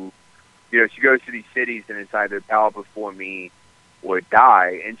to, she goes to these cities and it's either bow before me or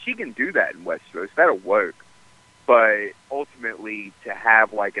die, and she can do that in Westeros. That'll work. But ultimately, to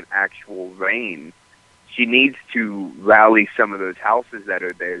have like an actual reign, she needs to rally some of those houses that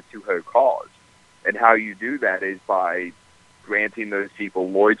are there to her cause. And how you do that is by granting those people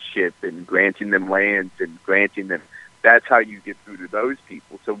lordship and granting them lands and granting them. That's how you get through to those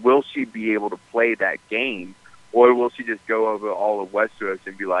people. So will she be able to play that game? Or will she just go over all of Westeros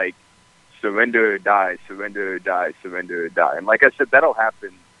and be like, surrender or die, surrender or die, surrender or die? And like I said, that'll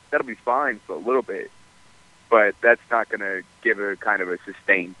happen. That'll be fine for a little bit. But that's not going to give her kind of a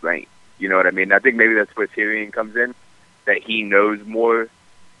sustained reign. You know what I mean? I think maybe that's where Tyrion comes in, that he knows more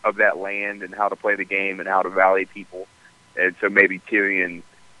of that land and how to play the game and how to rally people. And so maybe Tyrion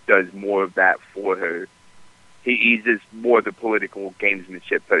does more of that for her. He's just more the political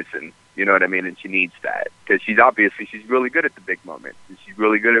gamesmanship person. You know what I mean? And she needs that because she's really good at the big moments. And she's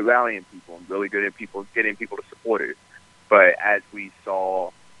really good at rallying people and really good at getting people to support her. But as we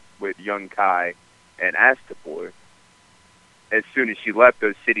saw, with young Kai and Astapor, as soon as she left,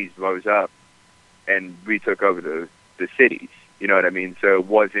 those cities rose up and retook over the cities. You know what I mean? So it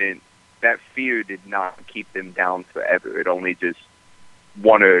wasn't, that fear did not keep them down forever. It only just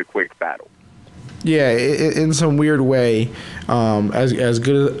won a quick battle. Yeah, in some weird way, as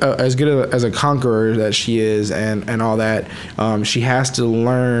good as a conqueror that she is, and all that, she has to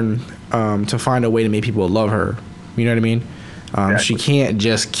learn to find a way to make people love her. You know what I mean? Exactly. She can't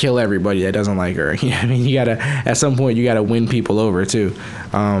just kill everybody that doesn't like her. You know what I mean? You gotta, at some point, you gotta win people over too.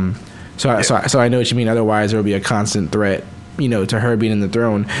 So I know what you mean. Otherwise, there will be a constant threat, you know, to her being in the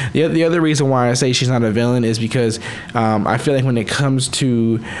throne. The other reason why I say she's not a villain is because I feel like when it comes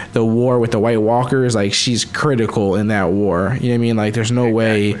to the war with the White Walkers, like, she's critical in that war. You know what I mean? Like, there's no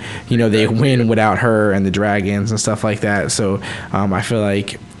way, you know, they win without her and the dragons and stuff like that. So I feel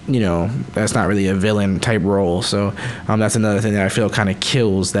like, you know, that's not really a villain type role. So that's another thing that I feel kind of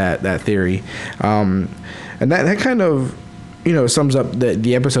kills that theory. And that kind of, you know, sums up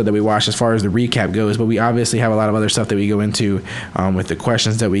the episode that we watched as far as the recap goes. But we obviously have a lot of other stuff that we go into with the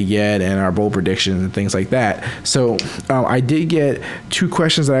questions that we get and our bold predictions and things like that. So I did get 2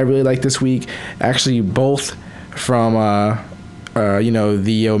 questions that I really liked this week. Actually, both from you know,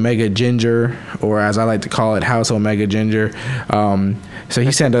 the Omega Ginger, or as I like to call it, House Omega Ginger. So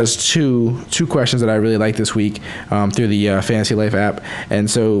he sent us two questions that I really liked this week through the Fantasy Life app. And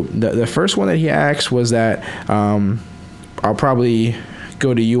so the first one that he asked was that I'll probably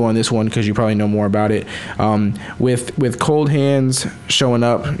go to you on this one because you probably know more about it. With Cold Hands showing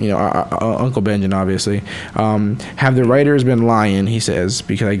up, you know, Uncle Benjamin, obviously, have the writers been lying, he says,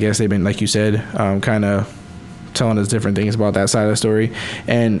 because I guess they've been, like you said, kind of telling us different things about that side of the story.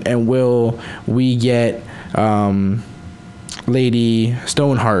 And will we get Lady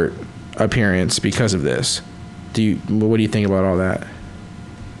Stoneheart appearance because of this? What do you think about all that?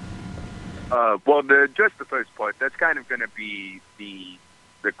 Well, just the first part, that's kind of going to be the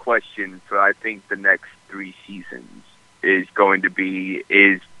question for, I think, the next 3 seasons is going to be,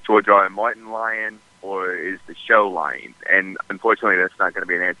 is George R. R. Martin lying or is the show lying? And unfortunately, that's not going to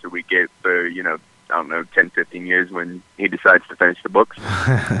be an answer we get for, you know, I don't know, 10, 15 years when he decides to finish the books.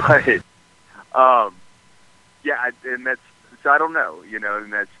 But, yeah, and that's, so I don't know, you know,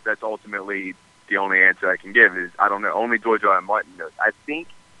 and that's ultimately the only answer I can give is, I don't know. Only George R. R. Martin knows. I think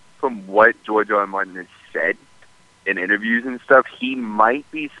from what George R. R. Martin has said in interviews and stuff, he might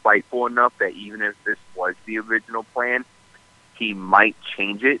be spiteful enough that even if this was the original plan, he might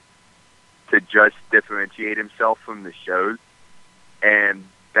change it to just differentiate himself from the shows. And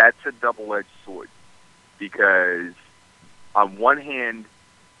that's a double-edged sword because on one hand,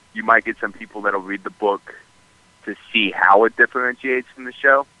 you might get some people that'll read the book to see how it differentiates from the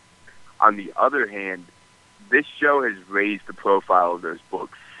show. On the other hand, this show has raised the profile of those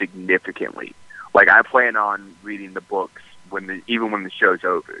books significantly. Like, I plan on reading the books even when the show's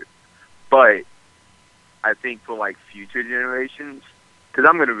over. But I think for, like, future generations, because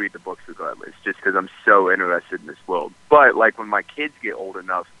I'm going to read the books regardless, just because I'm so interested in this world. But, like, when my kids get old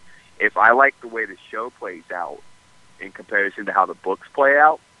enough, if I like the way the show plays out in comparison to how the books play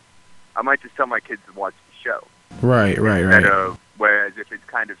out, I might just tell my kids to watch the show. Right. Whereas if it's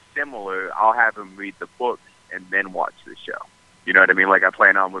kind of similar, I'll have them read the books and then watch the show. You know what I mean? Like I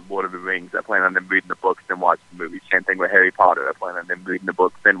plan on with Lord of the Rings, I plan on them reading the books, then watching the movies. Same thing with Harry Potter. I plan on them reading the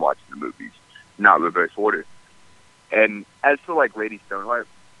books, then watching the movies, not reverse order. And as for like Lady Stoneheart,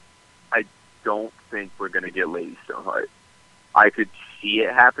 I don't think we're going to get Lady Stoneheart. I could see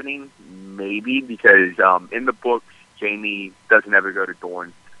it happening, maybe, because in the books, Jaime doesn't ever go to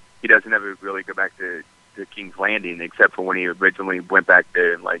Dorne. He doesn't ever really go back to King's Landing, except for when he originally went back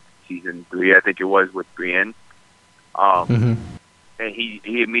there in like season 3, I think it was, with Brienne. And he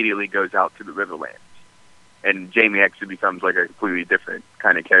immediately goes out to the Riverlands. And Jaime actually becomes like a completely different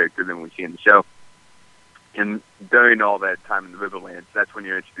kind of character than we see in the show. And during all that time in the Riverlands, that's when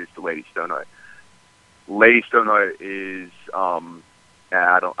you're introduced to Lady Stoneheart. Lady Stoneheart is, I'm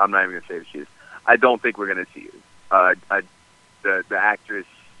not even going to say who she is. I don't think we're going to see her. The actress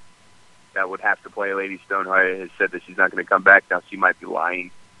that would have to play Lady Stoneheart has said that she's not going to come back. Now, she might be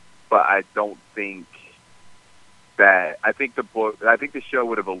lying, but I don't think that. I think the show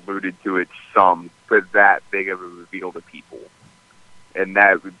would have alluded to it some for that big of a reveal to people, and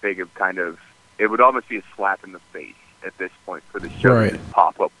that big of kind of, it would almost be a slap in the face at this point for the show to just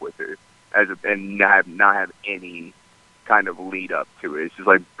pop up with her and not have any kind of lead up to it. It's just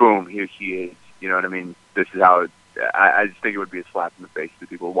like, boom, here she is. You know what I mean? This is how I just think it would be a slap in the face to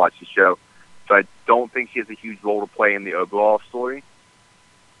people who watch the show. So I don't think she has a huge role to play in the overall story,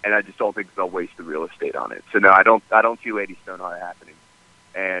 and I just don't think they'll waste the real estate on it. So no, I don't see Lady Stoneheart happening.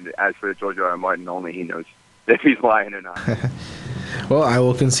 And as for George R. R. Martin, only he knows if he's lying or not. Well, I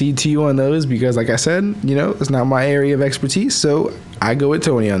will concede to you on those because, like I said, it's not my area of expertise, so I go with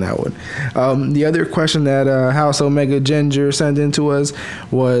Tony on that one. The other question that House Omega Ginger sent in to us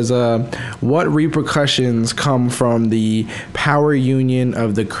was, what repercussions come from the power union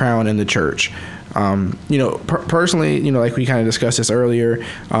of the crown and the church? Personally, like we kind of discussed this earlier,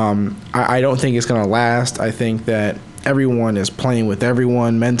 I don't think it's going to last. I think that everyone is playing with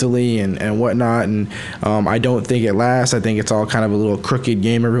everyone mentally and whatnot, and I don't think it lasts. I think it's all kind of a little crooked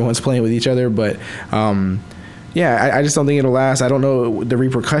game. Everyone's playing with each other, but I just don't think it'll last. I don't know the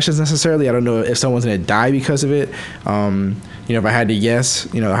repercussions necessarily. I don't know if someone's going to die because of it. If I had to guess,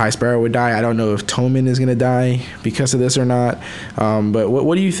 High Sparrow would die. I don't know if Tommen is going to die because of this or not. But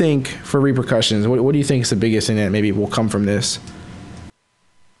what do you think for repercussions? What do you think is the biggest thing that maybe will come from this?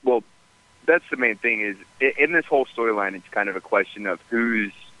 Well, that's the main thing is in this whole storyline, it's kind of a question of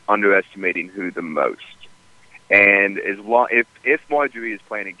who's underestimating who the most. And if Marjorie is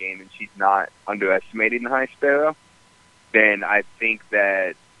playing a game and she's not underestimating the High Sparrow, then I think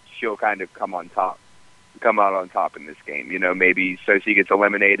that she'll kind of come out on top in this game. Maybe Cersei gets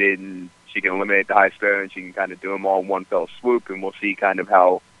eliminated and she can eliminate the High Sparrow and she can kind of do them all in one fell swoop, and we'll see kind of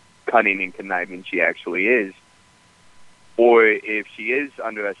how cunning and conniving she actually is. Or if she is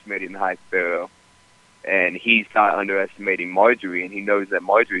underestimating the High Sparrow and he's not underestimating Marjorie and he knows that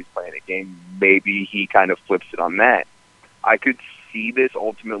Marjorie's playing a game, maybe he kind of flips it on that. I could see this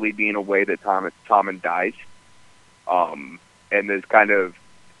ultimately being a way that Tommen dies. And there's kind of,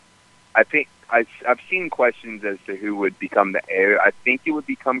 I think, I've seen questions as to who would become the heir. I think it would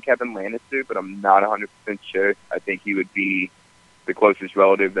become Kevin Lannister, but I'm not 100% sure. I think he would be the closest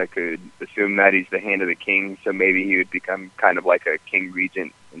relative that could assume that he's the hand of the king, so maybe he would become kind of like a king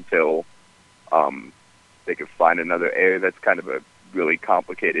regent until they could find another heir. That's kind of a really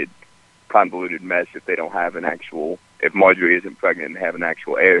complicated, convoluted mess if they don't have if Marjorie isn't pregnant and have an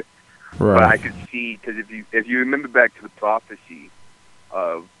actual heir. Right. But I could see, because if you remember back to the prophecy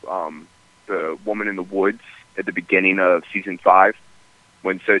of the woman in the woods at the beginning of season 5,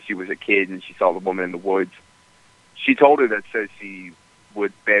 when Cersei was a kid and she saw the woman in the woods, she told her that Cersei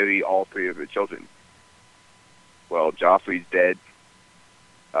would bury all 3 of her children. Well, Joffrey's dead.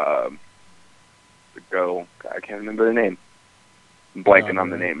 The girl, I can't remember her name. I'm blanking on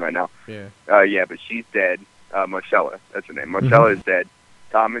the name right now. Yeah. But she's dead. Marcella, that's her name. Marcella is dead.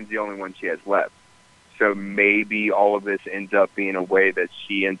 Tommen's the only one she has left. So maybe all of this ends up being a way that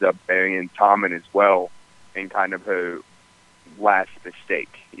she ends up burying Tommen as well, in kind of her last mistake.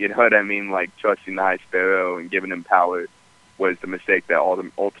 You know what I mean? Like trusting the High Sparrow and giving him power was the mistake that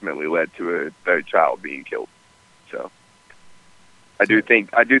ultimately led to her third child being killed. So I do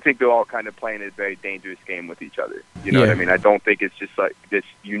think they're all kind of playing a very dangerous game with each other. You know what I mean? I don't think it's just like this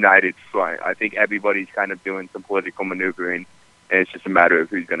united front. I think everybody's kind of doing some political maneuvering, and it's just a matter of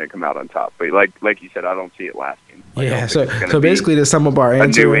who's going to come out on top. But like you said, I don't see it lasting. So basically, to sum up our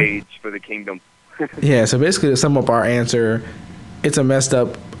answer, a new age for the kingdom. So basically, to sum up our answer, it's a messed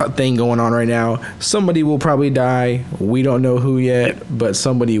up thing going on right now. Somebody will probably die. We don't know who yet, but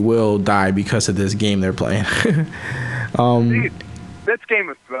somebody will die because of this game they're playing. Dude, that's Game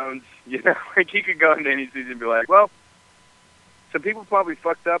of Thrones. Like you could go into any season and be like, well, some people probably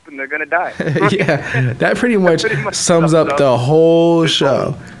fucked up and they're gonna die. Yeah, that pretty much sums up the whole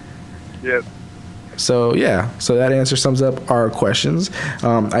show. Yep. So that answer sums up our questions.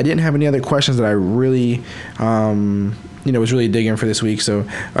 I didn't have any other questions that I really, was really digging for this week. So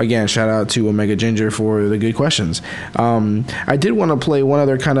again, shout out to Omega Ginger for the good questions. I did want to play one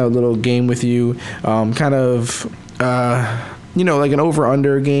other kind of little game with you, like an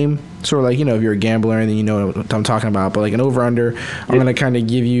over-under game. Sort of like, if you're a gambler and then you know what I'm talking about. But like an over-under, I'm going to kind of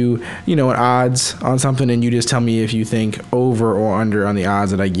give you, an odds on something, and you just tell me if you think over or under on the odds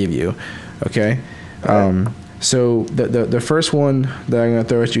that I give you. Okay? So the first one that I'm going to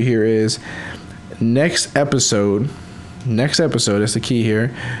throw at you here is next episode, that's the key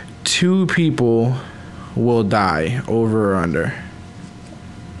here, 2 people will die, over or under.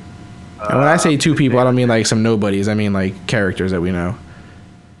 And when I say 2 people, I don't mean like some nobodies. I mean like characters that we know.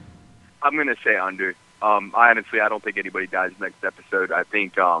 I'm going to say under. I don't think anybody dies next episode. I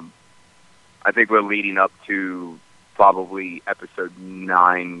think we're leading up to probably episode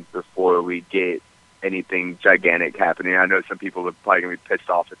 9 before we get anything gigantic happening. I know some people are probably going to be pissed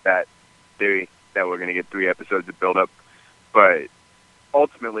off at that theory that we're going to get 3 episodes of build up. But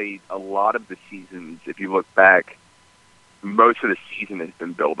ultimately, a lot of the seasons, if you look back, most of the season has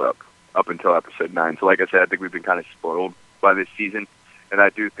been built up until episode 9. So like I said, I think we've been kind of spoiled by this season. And I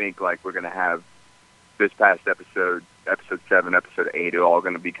do think like we're going to have this past episode episode 7, episode 8 are all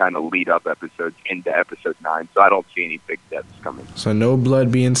going to be kind of lead up episodes into episode 9. So I don't see any big deaths coming. So no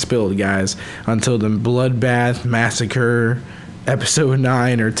blood being spilled, guys, until the Bloodbath Massacre episode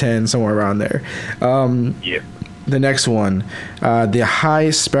 9 or 10, somewhere around there. Yeah. The next one, the High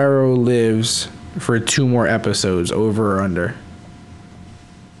Sparrow lives for 2 more episodes, over or under?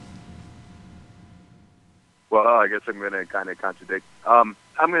 Well, I guess I'm going to kind of contradict. I'm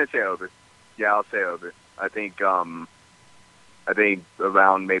going to say over. Yeah, I'll say over. I think around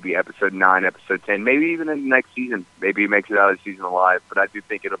maybe episode 9, episode 10, maybe even in the next season. Maybe he makes it out of the season alive, but I do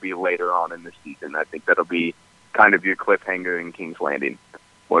think it'll be later on in the season. I think that'll be kind of your cliffhanger in King's Landing,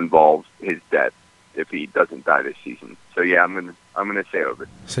 will involve his death if he doesn't die this season. So yeah, I'm gonna say over.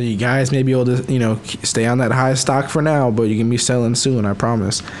 So you guys may be able to, stay on that high stock for now, but you can be selling soon, I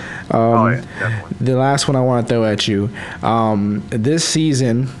promise. Yeah, definitely. The last one I want to throw at you, this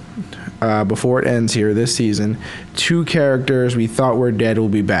season, before it ends here, this season, 2 characters we thought were dead will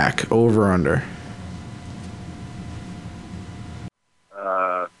be back, over or under?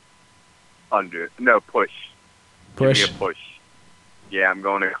 Under. No, push. Push? Give me a push. Yeah, I'm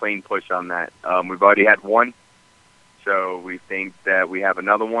going a clean push on that. We've already had one, so we think that we have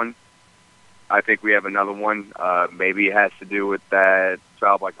another one. I think we have another one. Maybe it has to do with that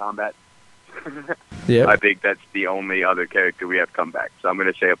trial by combat. Yep. I think that's the only other character we have come back. So I'm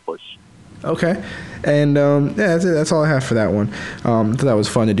going to say a push. Okay. And that's it. That's all I have for that one. Thought that was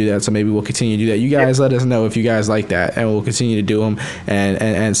fun to do that, so maybe we'll continue to do that. You guys let us know if you guys like that, and we'll continue to do them.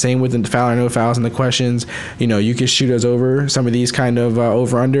 And same with the foul or no fouls and the questions. You can shoot us over some of these kind of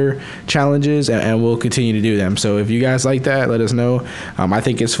over-under challenges, and we'll continue to do them. So if you guys like that, let us know. I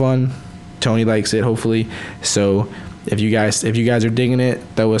think it's fun. Tony likes it, hopefully. So if you guys are digging it,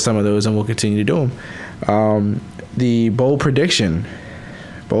 throw us some of those, and we'll continue to do them. The bold prediction.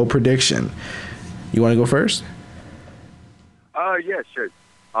 Bold prediction. You want to go first? Yeah, sure.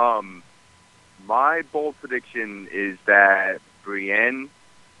 My bold prediction is that Brienne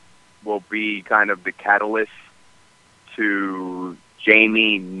will be kind of the catalyst to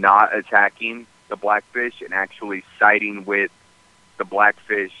Jaime not attacking the Blackfish and actually siding with the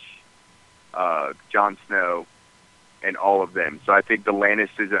Blackfish, Jon Snow, and all of them. So I think the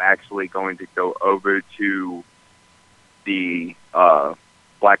Lannisters are actually going to go over to the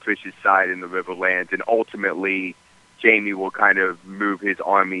Blackfish's side in the Riverlands, and ultimately Jaime will kind of move his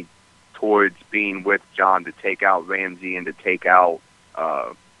army towards being with Jon to take out Ramsay and to take out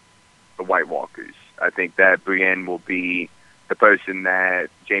the White Walkers. I think that Brienne will be the person that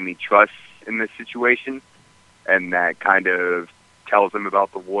Jaime trusts in this situation, and that kind of tells him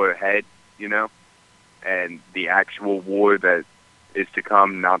about the war ahead, and the actual war that is to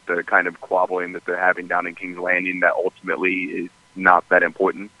come, not the kind of squabbling that they're having down in King's Landing that ultimately is not that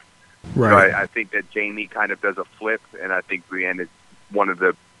important. Right. So I think that Jaime kind of does a flip, and I think Brienne is one of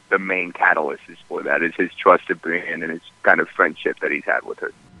the main catalysts for that, is his trust of Brienne and his kind of friendship that he's had with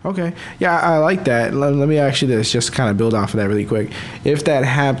her. Okay. Yeah, I like that. Let me ask you this, just to kind of build off of that really quick. If that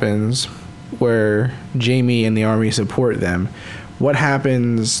happens, where Jaime and the army support them, what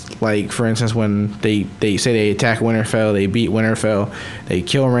happens, like, for instance, when they say they attack Winterfell, they beat Winterfell, they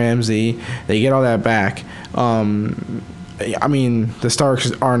kill Ramsay, they get all that back. I mean, the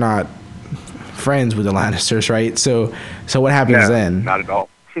Starks are not friends with the Lannisters, right? So what happens then? Not at all.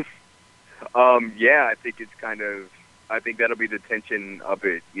 Yeah, I think it's I think that'll be the tension of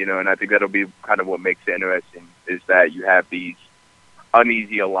it, and I think that'll be kind of what makes it interesting, is that you have these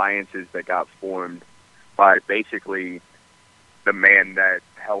uneasy alliances that got formed by basically the man that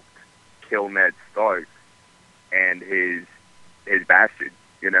helped kill Ned Stark and his bastard,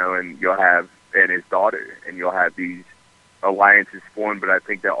 and and his daughter, and you'll have these alliances formed, but I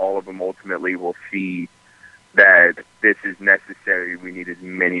think that all of them ultimately will see that this is necessary. We need as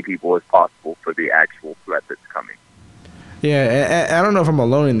many people as possible for the actual threat that's coming. Yeah, I don't know if I'm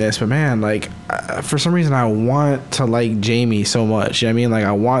alone in this, but man, like, for some reason I want to like Jaime so much. You know what I mean? Like,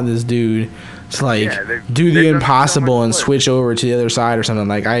 I want this dude to do the impossible and switch over to the other side or something.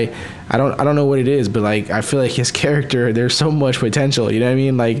 Like, I don't know what it is, but like, I feel like his character, there's so much potential. You know what I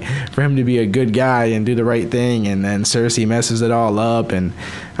mean? Like, for him to be a good guy and do the right thing, and then Cersei messes it all up, and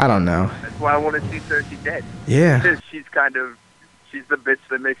I don't know. That's why I want to see Cersei dead. Yeah, because she's the bitch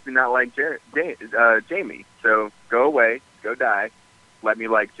that makes me not like Jaime. So go away, go die. Let me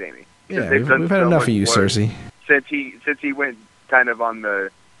like Jaime. Yeah, we've had enough of you, Cersei. Since he went kind of on the,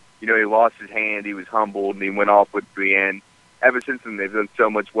 he lost his hand, he was humbled, and he went off with Brienne. Ever since then, they've done so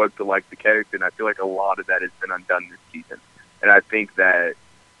much work to like the character, and I feel like a lot of that has been undone this season. And I think that,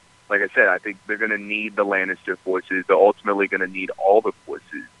 like I said, I think they're going to need the Lannister forces. They're ultimately going to need all the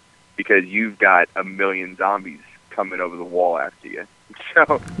forces, because you've got a million zombies coming over the wall after you.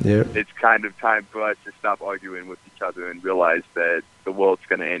 So it's kind of time for us to stop arguing with each other and realize that the world's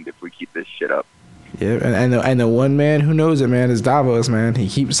going to end if we keep this shit up. Yeah, and the one man who knows it, man, is Davos, man. He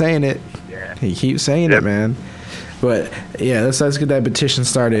keeps saying it. Yeah. He keeps saying it, man. But yeah, let's get that petition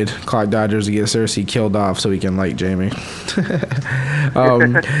started. Clock Dodgers to get Cersei killed off so we can like Jaime.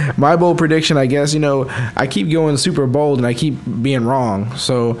 My bold prediction, I guess, I keep going super bold and I keep being wrong.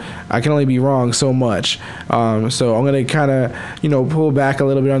 So I can only be wrong so much. So I'm gonna kind of pull back a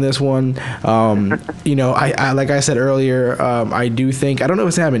little bit on this one. I like I said earlier, I do think, I don't know if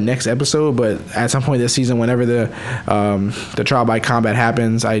it's gonna happen next episode, but at some point this season, whenever the trial by combat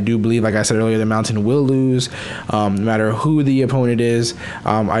happens, I do believe, like I said earlier, the Mountain will lose. No matter who the opponent is.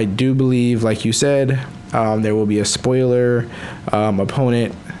 I do believe, like you said, there will be a spoiler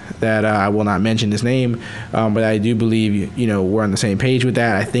opponent that I will not mention his name, but I do believe we're on the same page with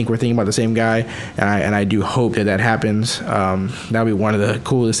that. I think we're thinking about the same guy, and I do hope that happens. That'll be one of the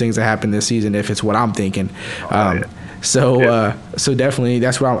coolest things that happen this season if it's what I'm thinking. So definitely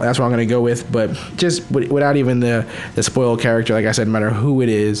that's what I'm going to go with. But just without even the spoiled character, like I said, no matter who it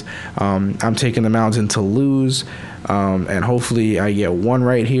is, I'm taking the Mountain to lose, and hopefully I get one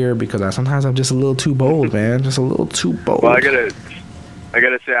right here because sometimes I'm just a little too bold, man, just a little too bold. Well, I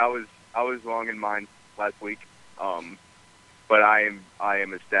gotta say I was wrong in mine last week, but I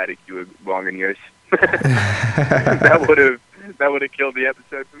am ecstatic you were wrong in yours. that would have killed the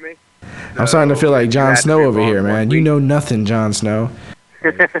episode for me. I'm starting to feel like Jon Snow over here, man. You know nothing, Jon Snow.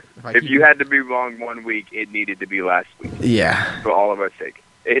 If you had to be wrong 1 week, it needed to be last week. Yeah. For all of our sake.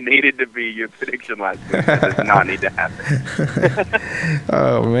 It needed to be your prediction last week. It does not need to happen.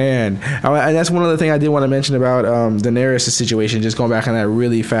 Oh, man. And that's one other thing I did want to mention about Daenerys' situation, just going back on that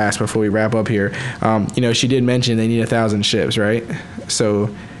really fast before we wrap up here. She did mention they need 1,000 ships, right? So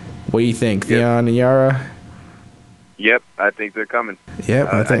what do you think, Theon and Yara? Yep, I think they're coming.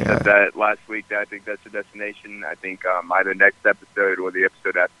 Yep, I think I said that last week. I think that's the destination. I think either next episode or the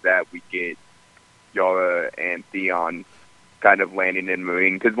episode after that, we get Yara and Theon kind of landing in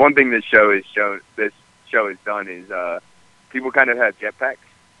Marine. Because one thing this show has done is people kind of have jetpacks.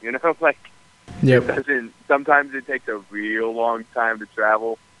 Sometimes it takes a real long time to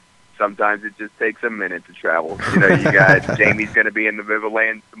travel. Sometimes it just takes a minute to travel. You got Jaime's going to be in the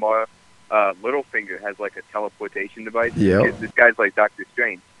Riverlands tomorrow. Littlefinger has like a teleportation device. Yeah. This guy's like Doctor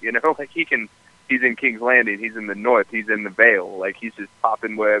Strange. He's in King's Landing. He's in the north. He's in the Vale. Like he's just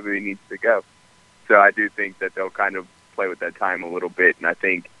popping wherever he needs to go. So I do think that they'll kind of play with that time a little bit, and I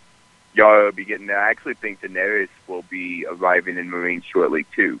think Yara will be getting there. I actually think Daenerys will be arriving in Marine shortly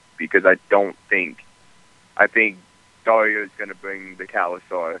too, because I think Dario is going to bring the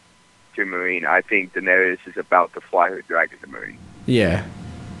Khalasar to Marine. I think Daenerys is about to fly her dragon to Marine. Yeah.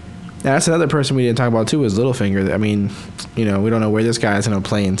 Now, that's another person we didn't talk about too, is Littlefinger. I mean, we don't know where this guy is going to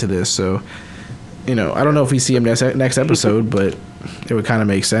play into this, so I don't know if we see him next episode, but it would kind of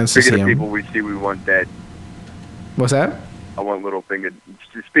make sense to see him. Speaking of people we see we want dead. What's that? I want Littlefinger.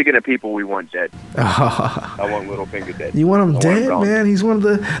 Speaking of people we want dead. I want Littlefinger dead. You want him dead, man? He's one of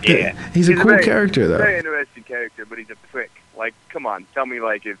the he's a cool character, though. Very interesting character, but he's a prick. Like, come on, tell me,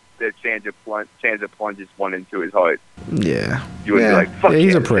 like, if Sansa plunges one into his heart. Yeah. You would be like, fuck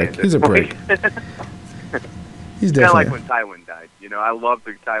he's a prick. Sansa. He's a prick. He's definitely kind of like when Tywin died. I love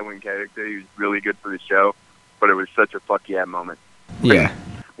the Tywin character. He was really good for the show, but it was such a fuck yeah moment. Yeah.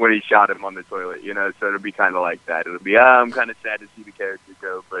 When he shot him on the toilet, so it'll be kind of like that. It'll be, I'm kind of sad to see the character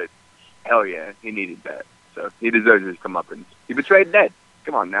go, but hell yeah, he needed that. So he deserves his comeuppance. He betrayed Ned.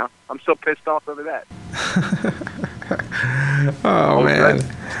 Come on now. I'm so pissed off over that. Oh, man.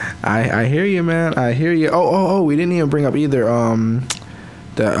 I hear you, man. I hear you. Oh, we didn't even bring up either.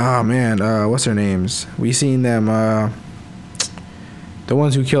 What's their names? We seen them, the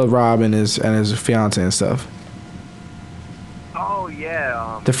ones who killed Rob and his fiance and stuff. Oh,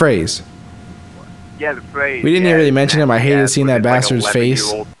 yeah. The Freys. Yeah, the Freys. We didn't really mention him. I hated seeing that bastard's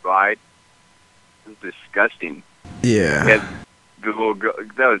face. Bride. It was disgusting. Yeah. The little girl,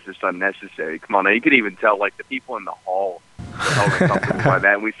 that was just unnecessary. Come on, now, you could even tell, like, the people in the hall were uncomfortable by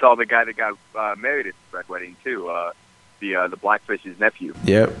that. And we saw the guy that got married at the Red Wedding, too, the Blackfish's nephew.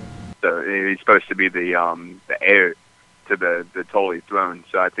 Yep. So he's supposed to be the heir to the Tully throne.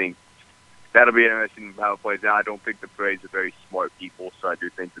 So I think that'll be interesting how it plays out. I don't think the Freys are very smart people, so I do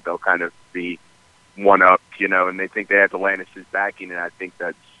think that they'll kind of be one-up, and they think they have the Lannisters backing, and I think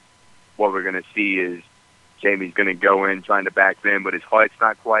that's what we're going to see is Jaime's going to go in trying to back them, but his heart's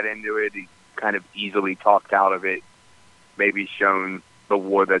not quite into it. He's kind of easily talked out of it, maybe shown the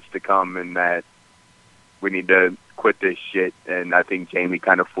war that's to come and that we need to quit this shit. And I think Jaime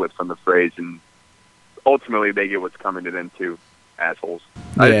kind of flips on the phrase and ultimately they get what's coming to them too, assholes.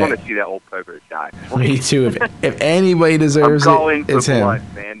 I Yeah. just want to see that old pervert die. Me too. If anybody I'm deserves calling it, for it's him. blood,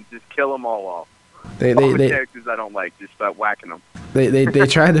 man. Just kill them all off. They All the they, characters I don't like, just start whacking them. they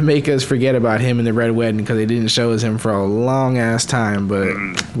tried to make us forget about him in the Red Wedding because they didn't show us him for a long ass time. But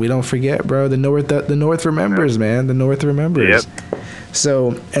we don't forget, bro. The North remembers, man. The North remembers. Yep.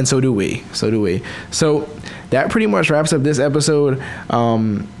 So do we. So that pretty much wraps up this episode.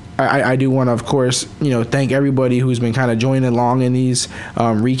 I do want to, of course, thank everybody who's been kind of joining along in these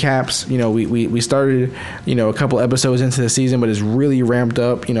recaps. We started, a couple episodes into the season, but it's really ramped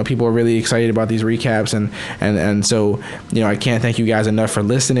up. People are really excited about these recaps, and so, I can't thank you guys enough for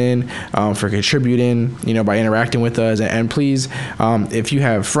listening, for contributing, by interacting with us. And please, if you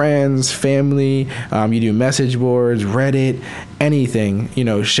have friends, family, you do message boards, Reddit, anything,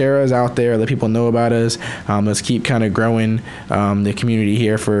 share us out there, let people know about us. Let's keep kind of growing the community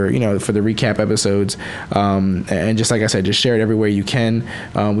here for the recap episodes, and just like I said, just share it everywhere you can.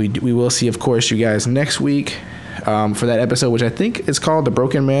 We will see, of course, you guys next week for that episode, which I think is called The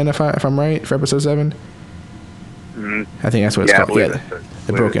Broken Man, if I'm right, for episode 7. Mm-hmm. I think that's what it's called. Yeah,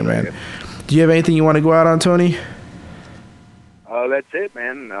 The Broken Man. Yeah. Do you have anything you want to go out on, Tony? That's it,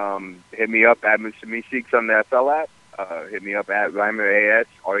 man. Hit me up at Mr. Meeseeks on the FL app. Hit me up at Reimer AS,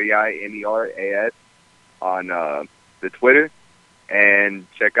 REIMERAS on the Twitter, and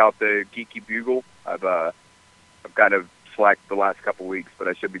check out the Geeky Bugle. I've kind of slacked the last couple weeks, but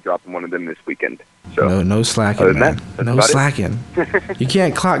I should be dropping one of them this weekend. So no slacking, man. No slacking. You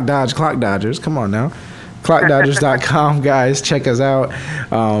can't clock dodgers. Come on now. ClockDodgers.com, guys. Check us out.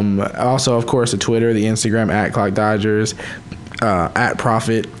 Also, of course, the Twitter, the Instagram at ClockDodgers, at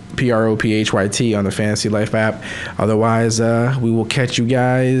Prophet, PROPHYT on the Fantasy Life app. Otherwise, we will catch you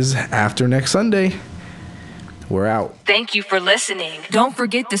guys after next Sunday. We're out. Thank you for listening. Don't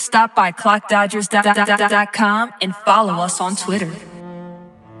forget to stop by ClockDodgers.com and follow us on Twitter.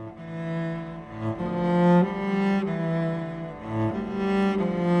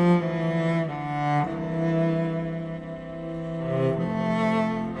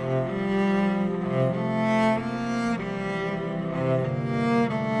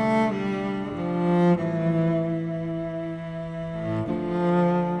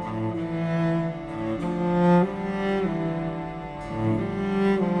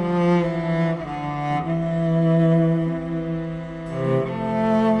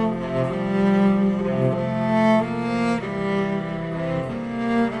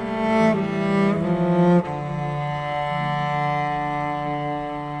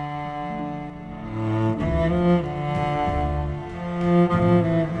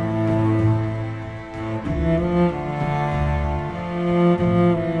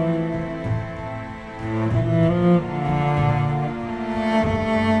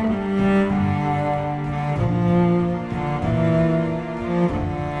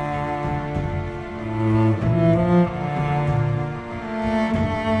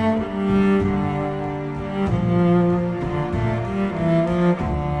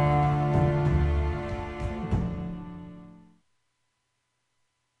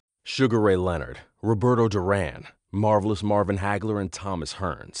 Sugar Ray Leonard, Roberto Duran, Marvelous Marvin Hagler, and Thomas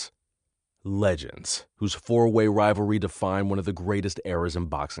Hearns. Legends, whose four-way rivalry defined one of the greatest eras in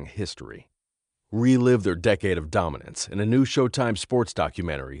boxing history. Relive their decade of dominance in a new Showtime sports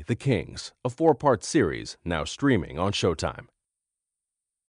documentary, The Kings, a 4-part series now streaming on Showtime.